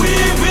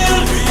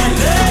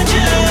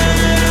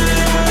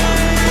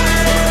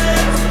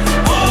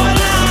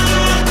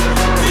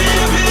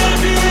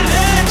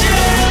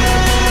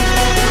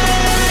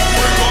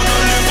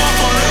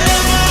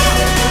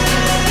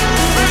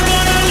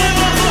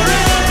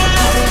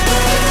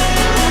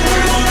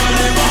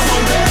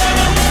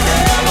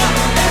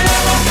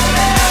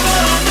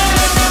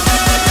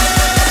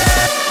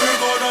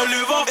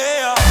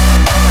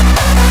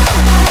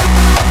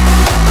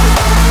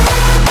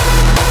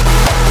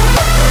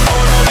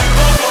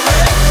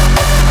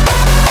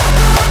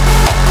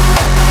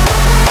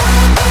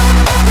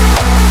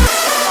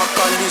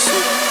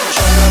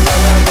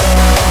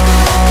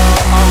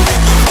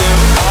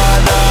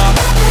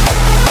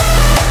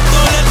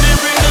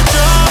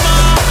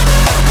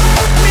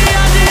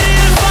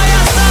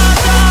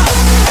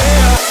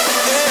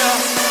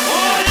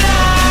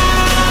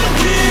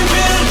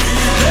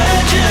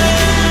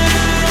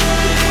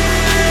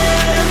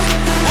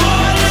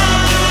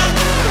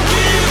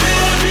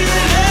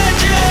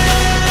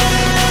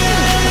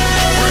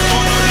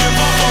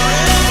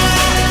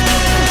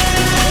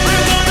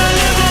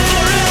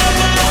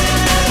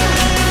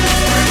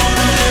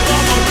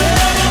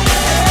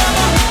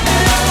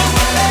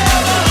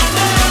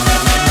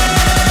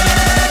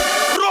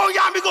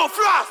 go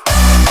fast.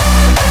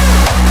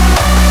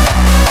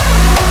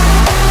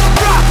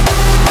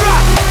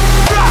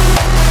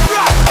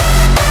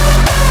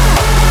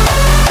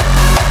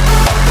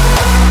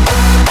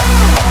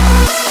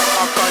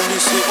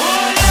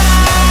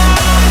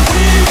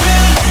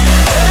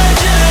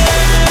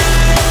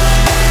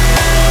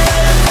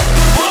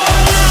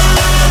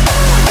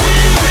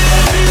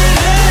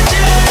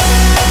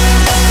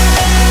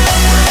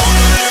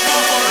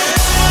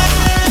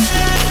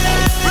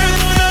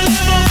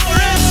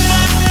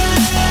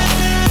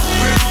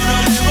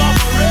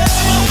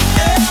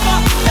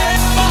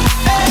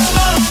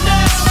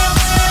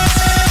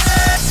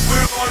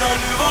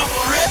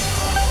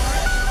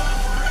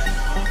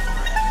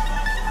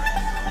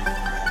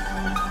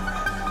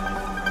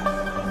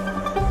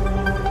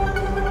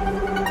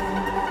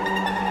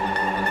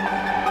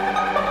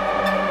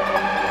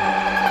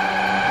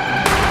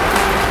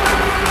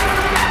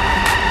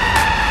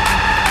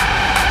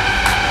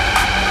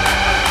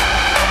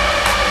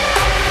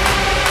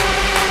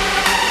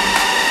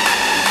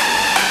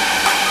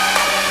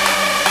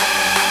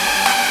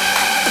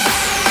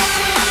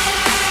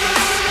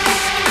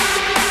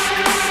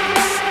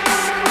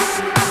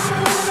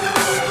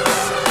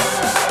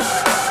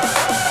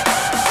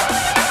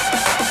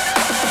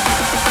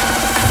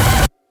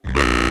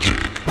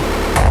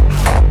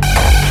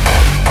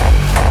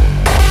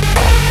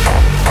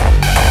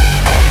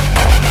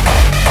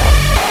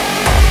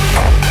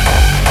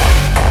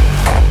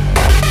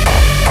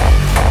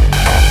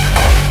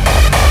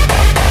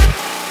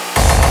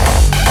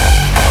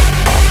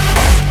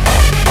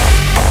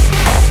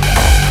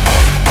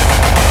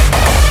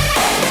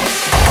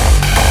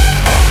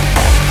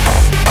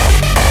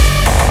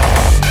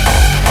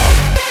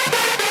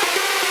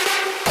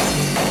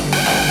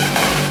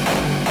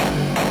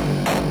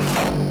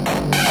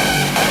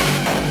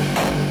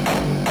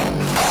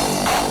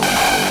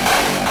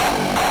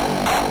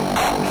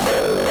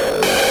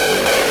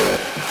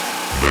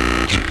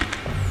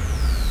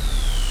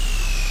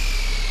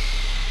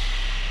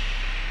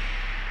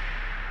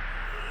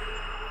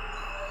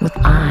 With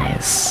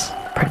eyes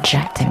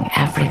projecting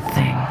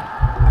everything,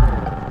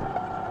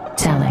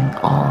 telling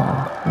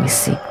all we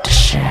seek to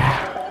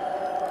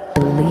share,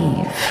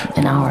 believe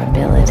in our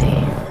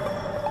ability,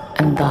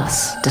 and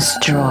thus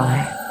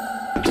destroy.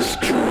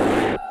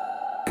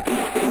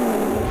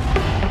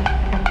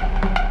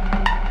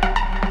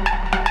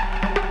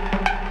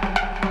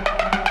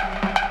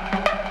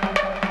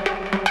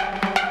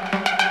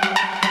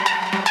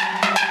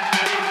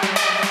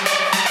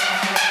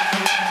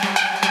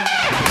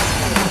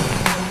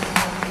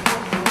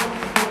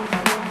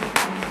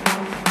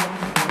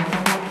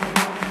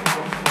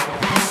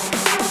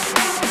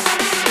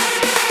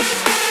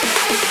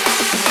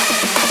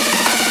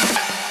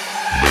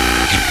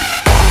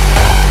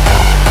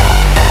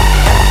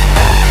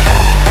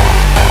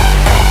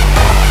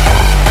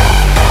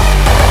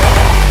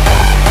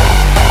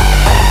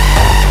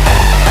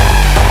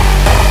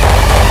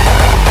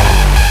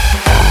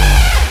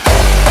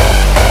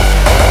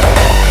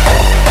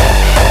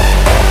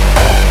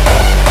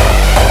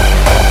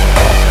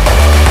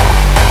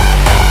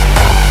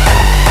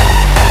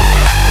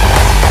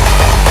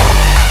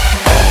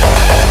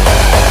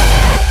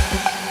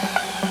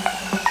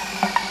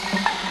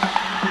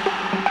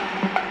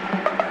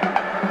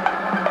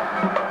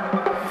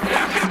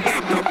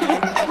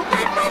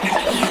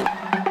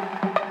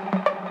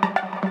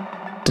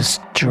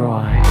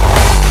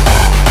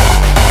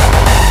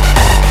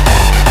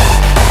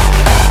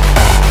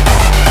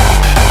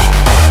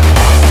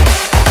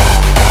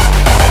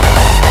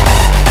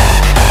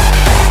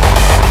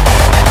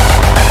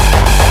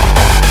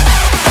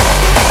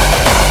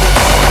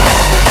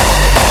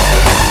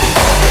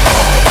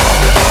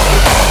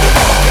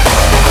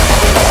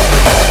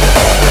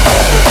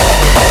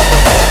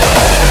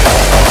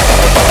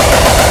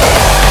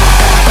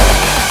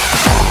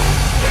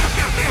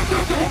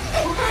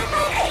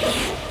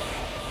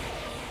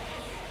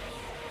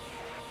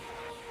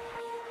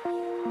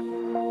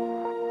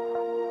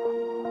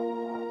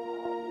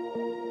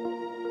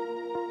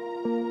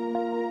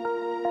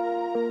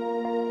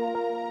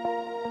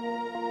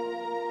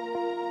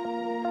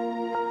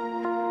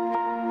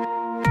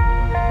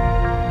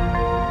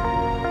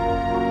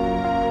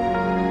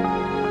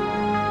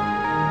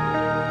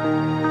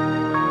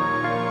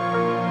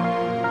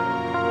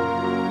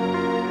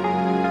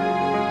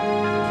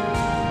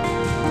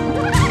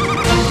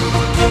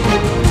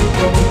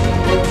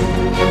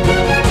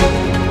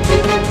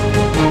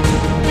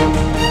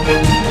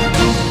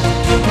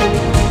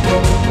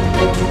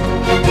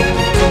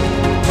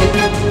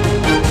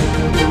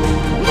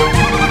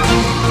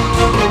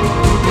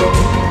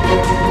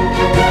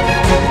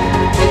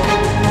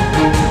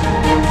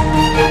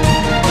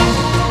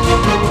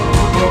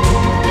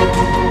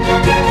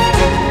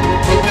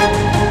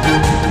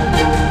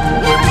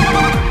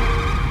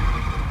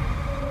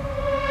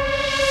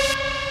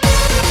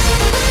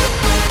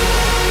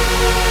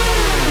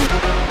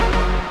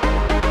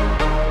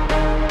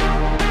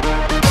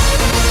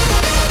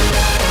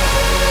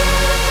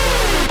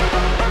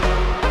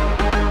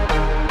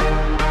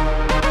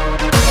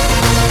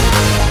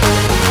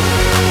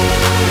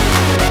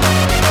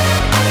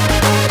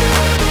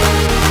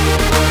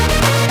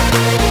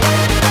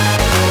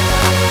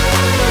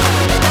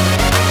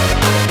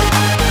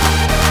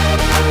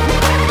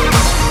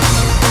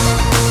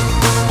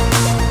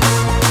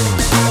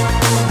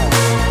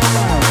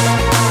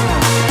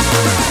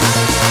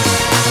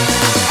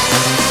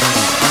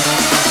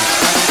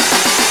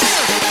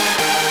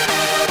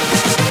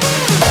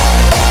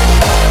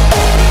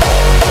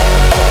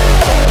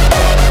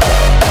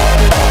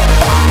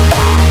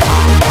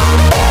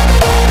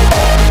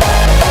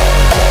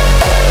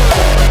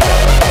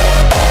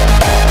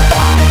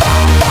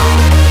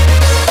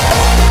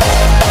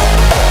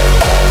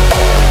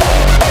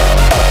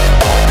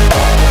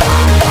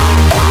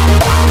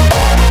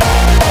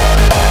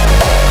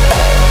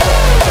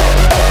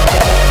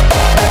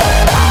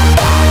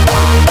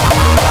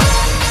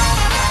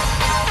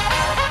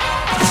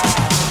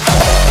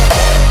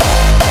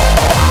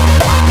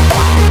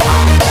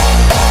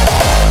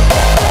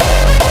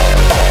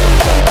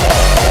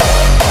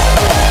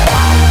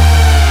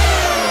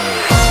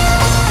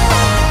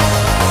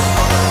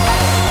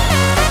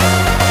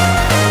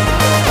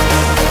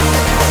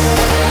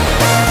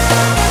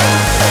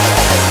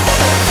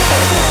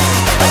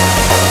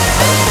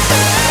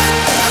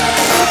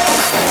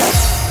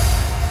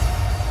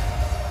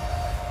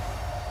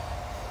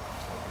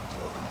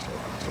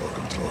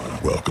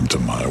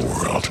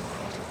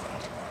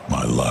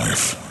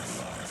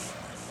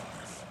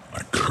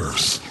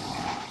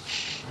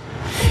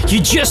 You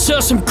just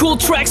heard some cool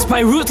tracks by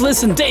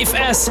Ruthless and Dave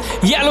S,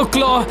 Yellow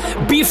Claw,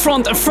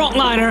 B-Front and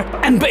Frontliner,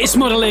 and bass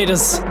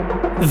modulators.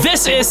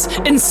 This is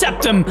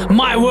Inceptum,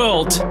 My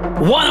World,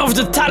 one of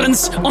the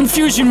talents on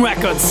Fusion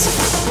Records.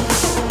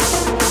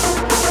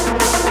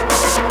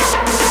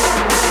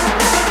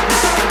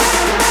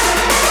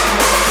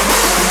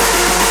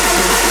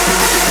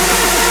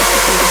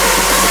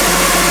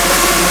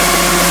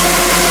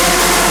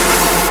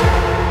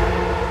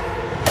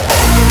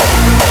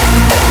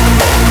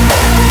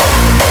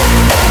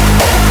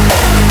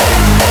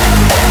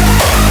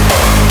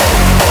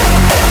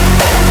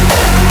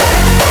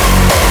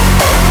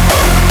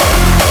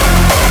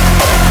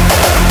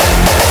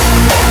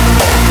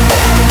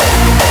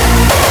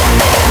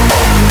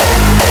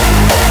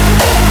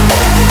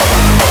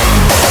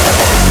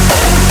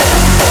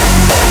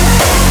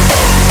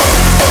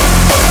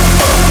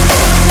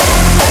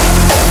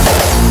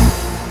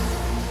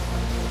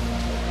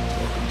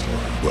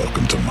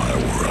 Welcome to my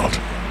world.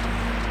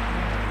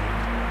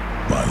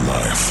 My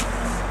life,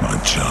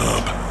 my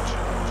job,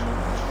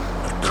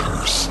 my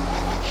curse.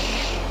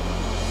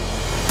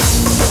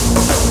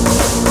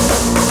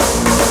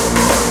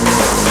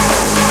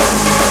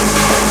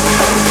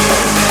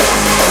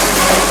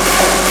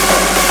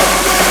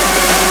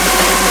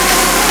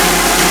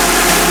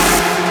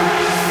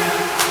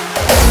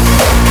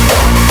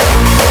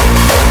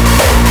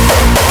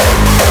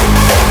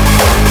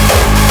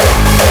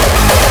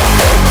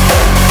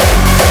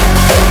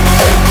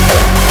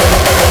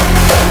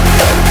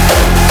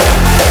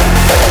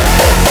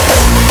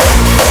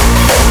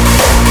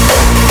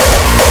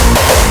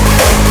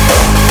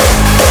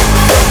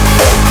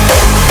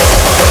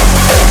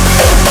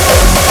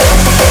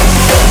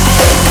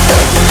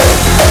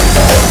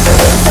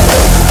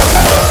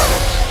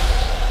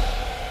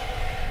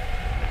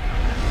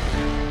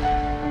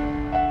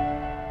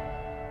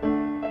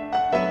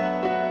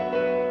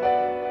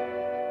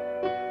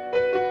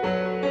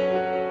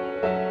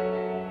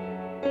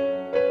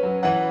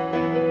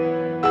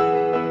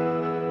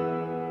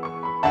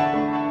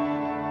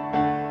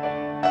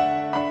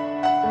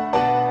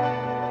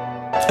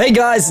 Hey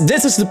guys,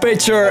 this is The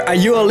Picture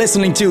and you are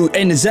listening to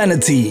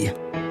InZanity.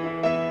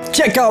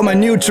 Check out my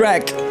new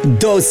track,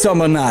 Those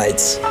Summer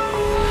Nights.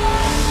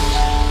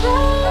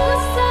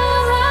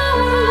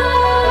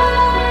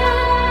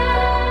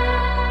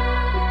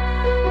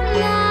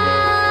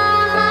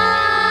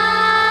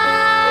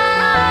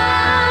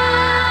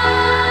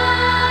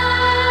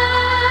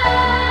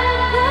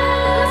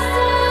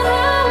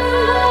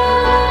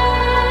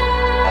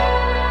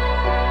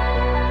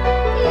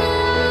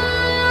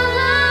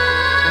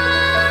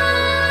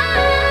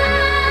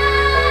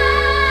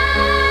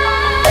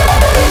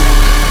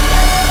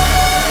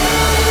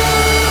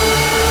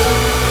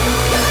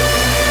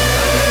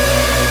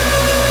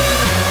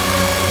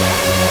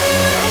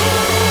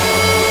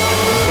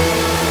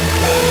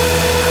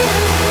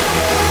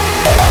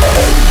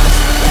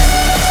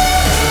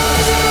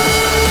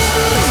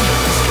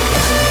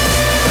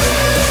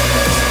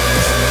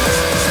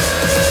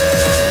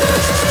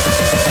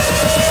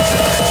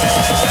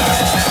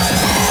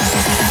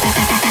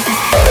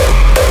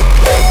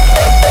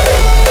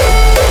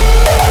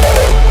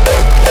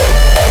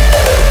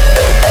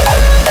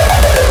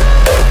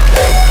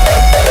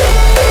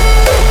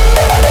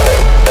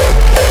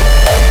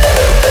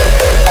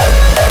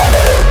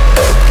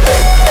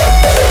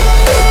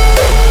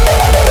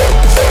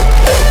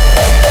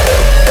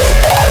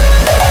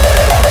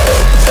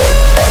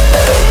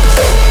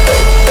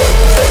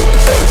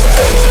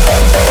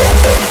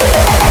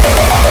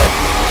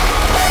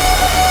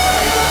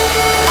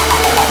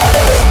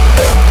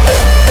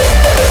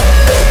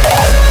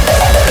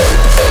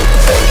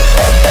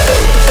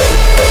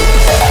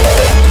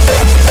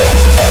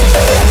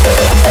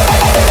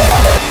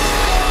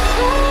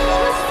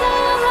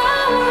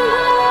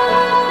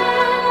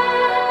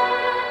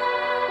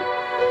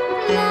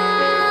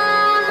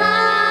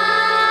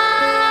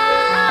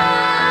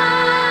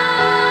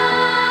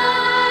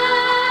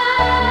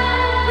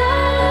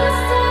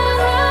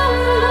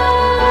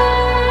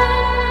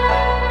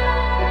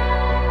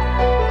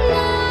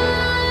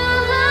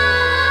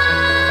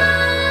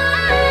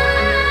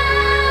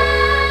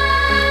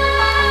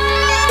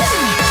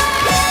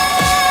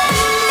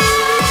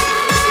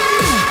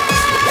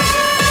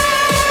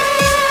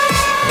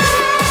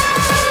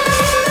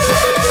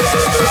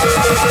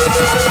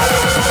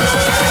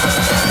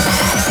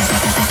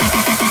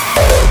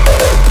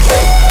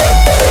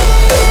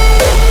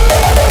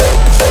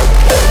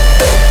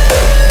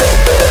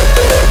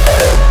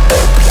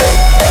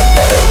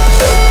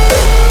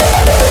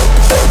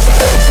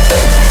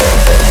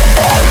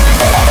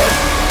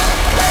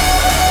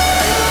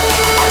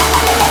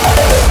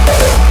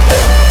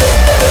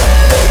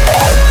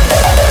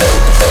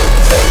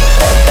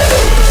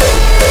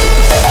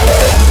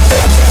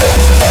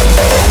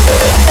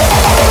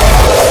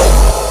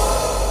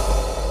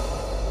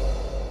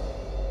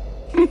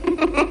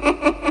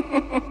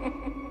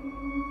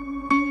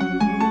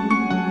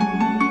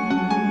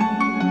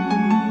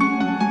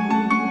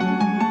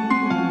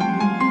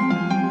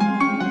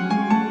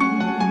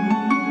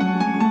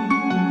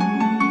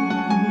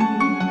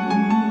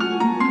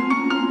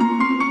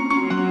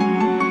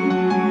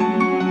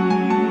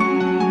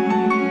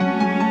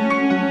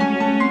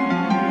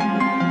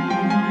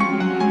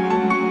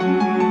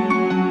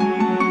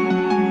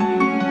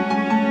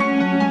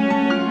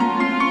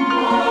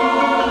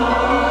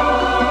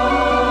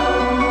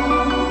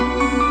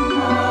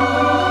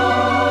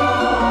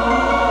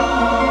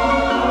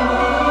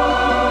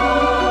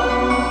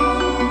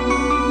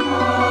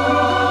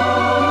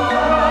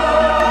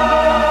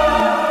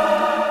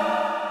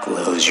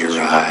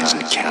 eyes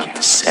and count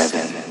to 7.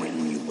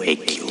 When you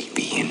wake, you'll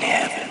be in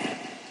heaven.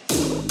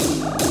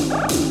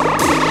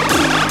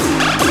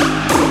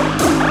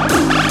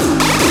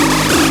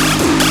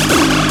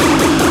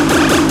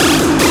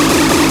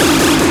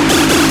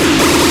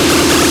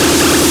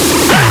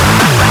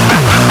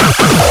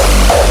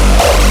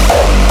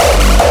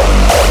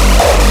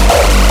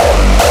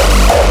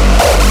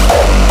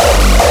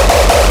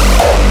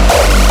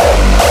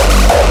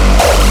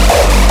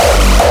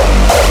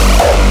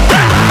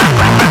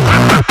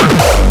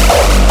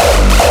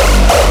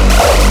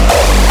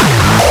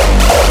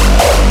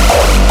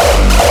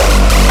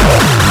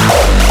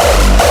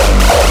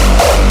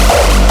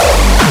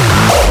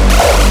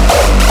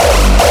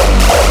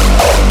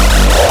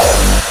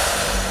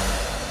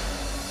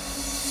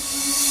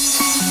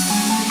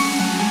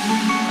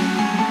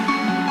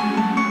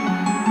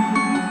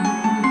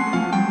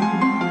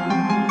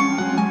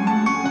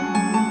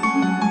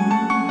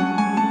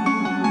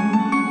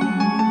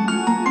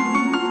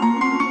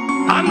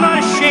 I'm not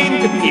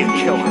ashamed to be a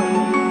killer.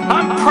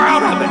 I'm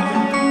proud of it.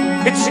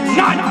 It's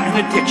not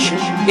an addiction.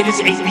 It is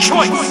a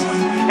choice.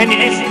 And it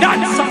is not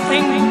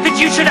something that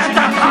you should have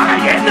to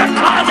hide in the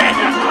closet.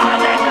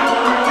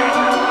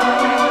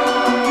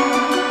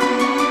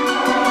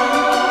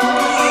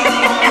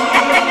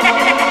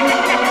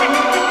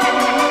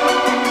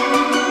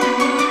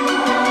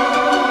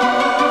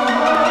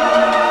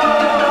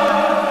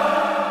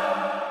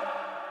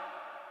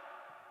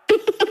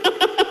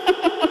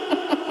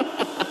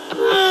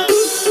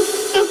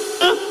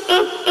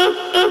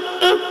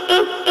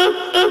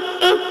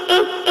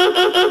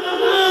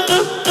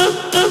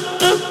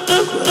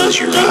 Close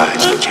your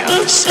eyes and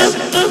count to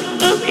 7. When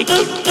you wake,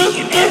 you'll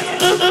be in heaven.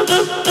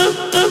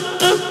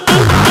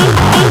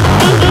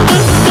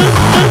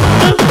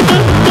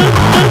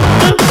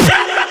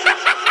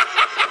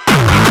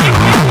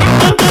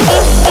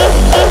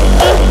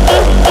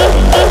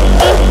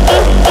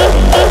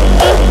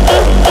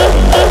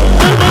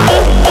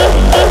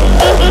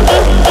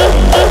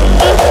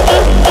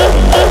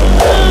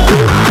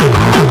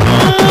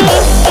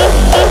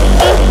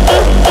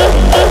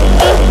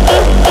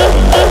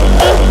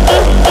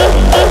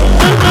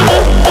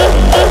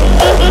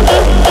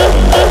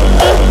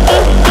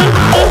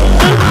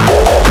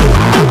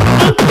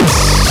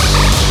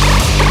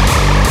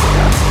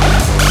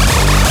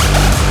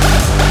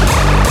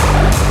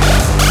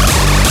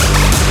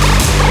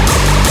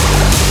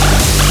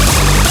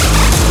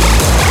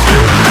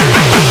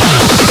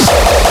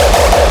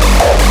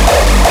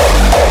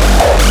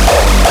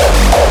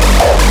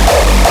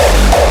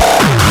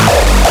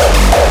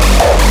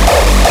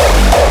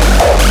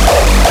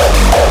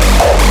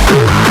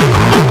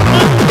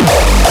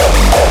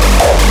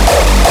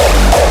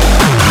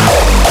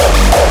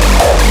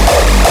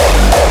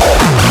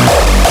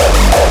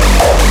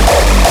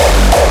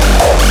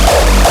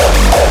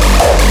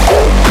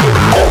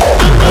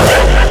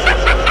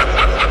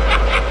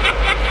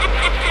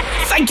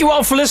 Thank you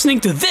all for listening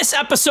to this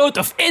episode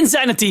of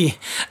InZanity.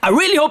 I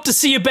really hope to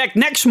see you back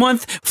next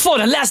month for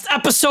the last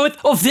episode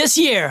of this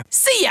year.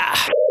 See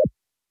ya!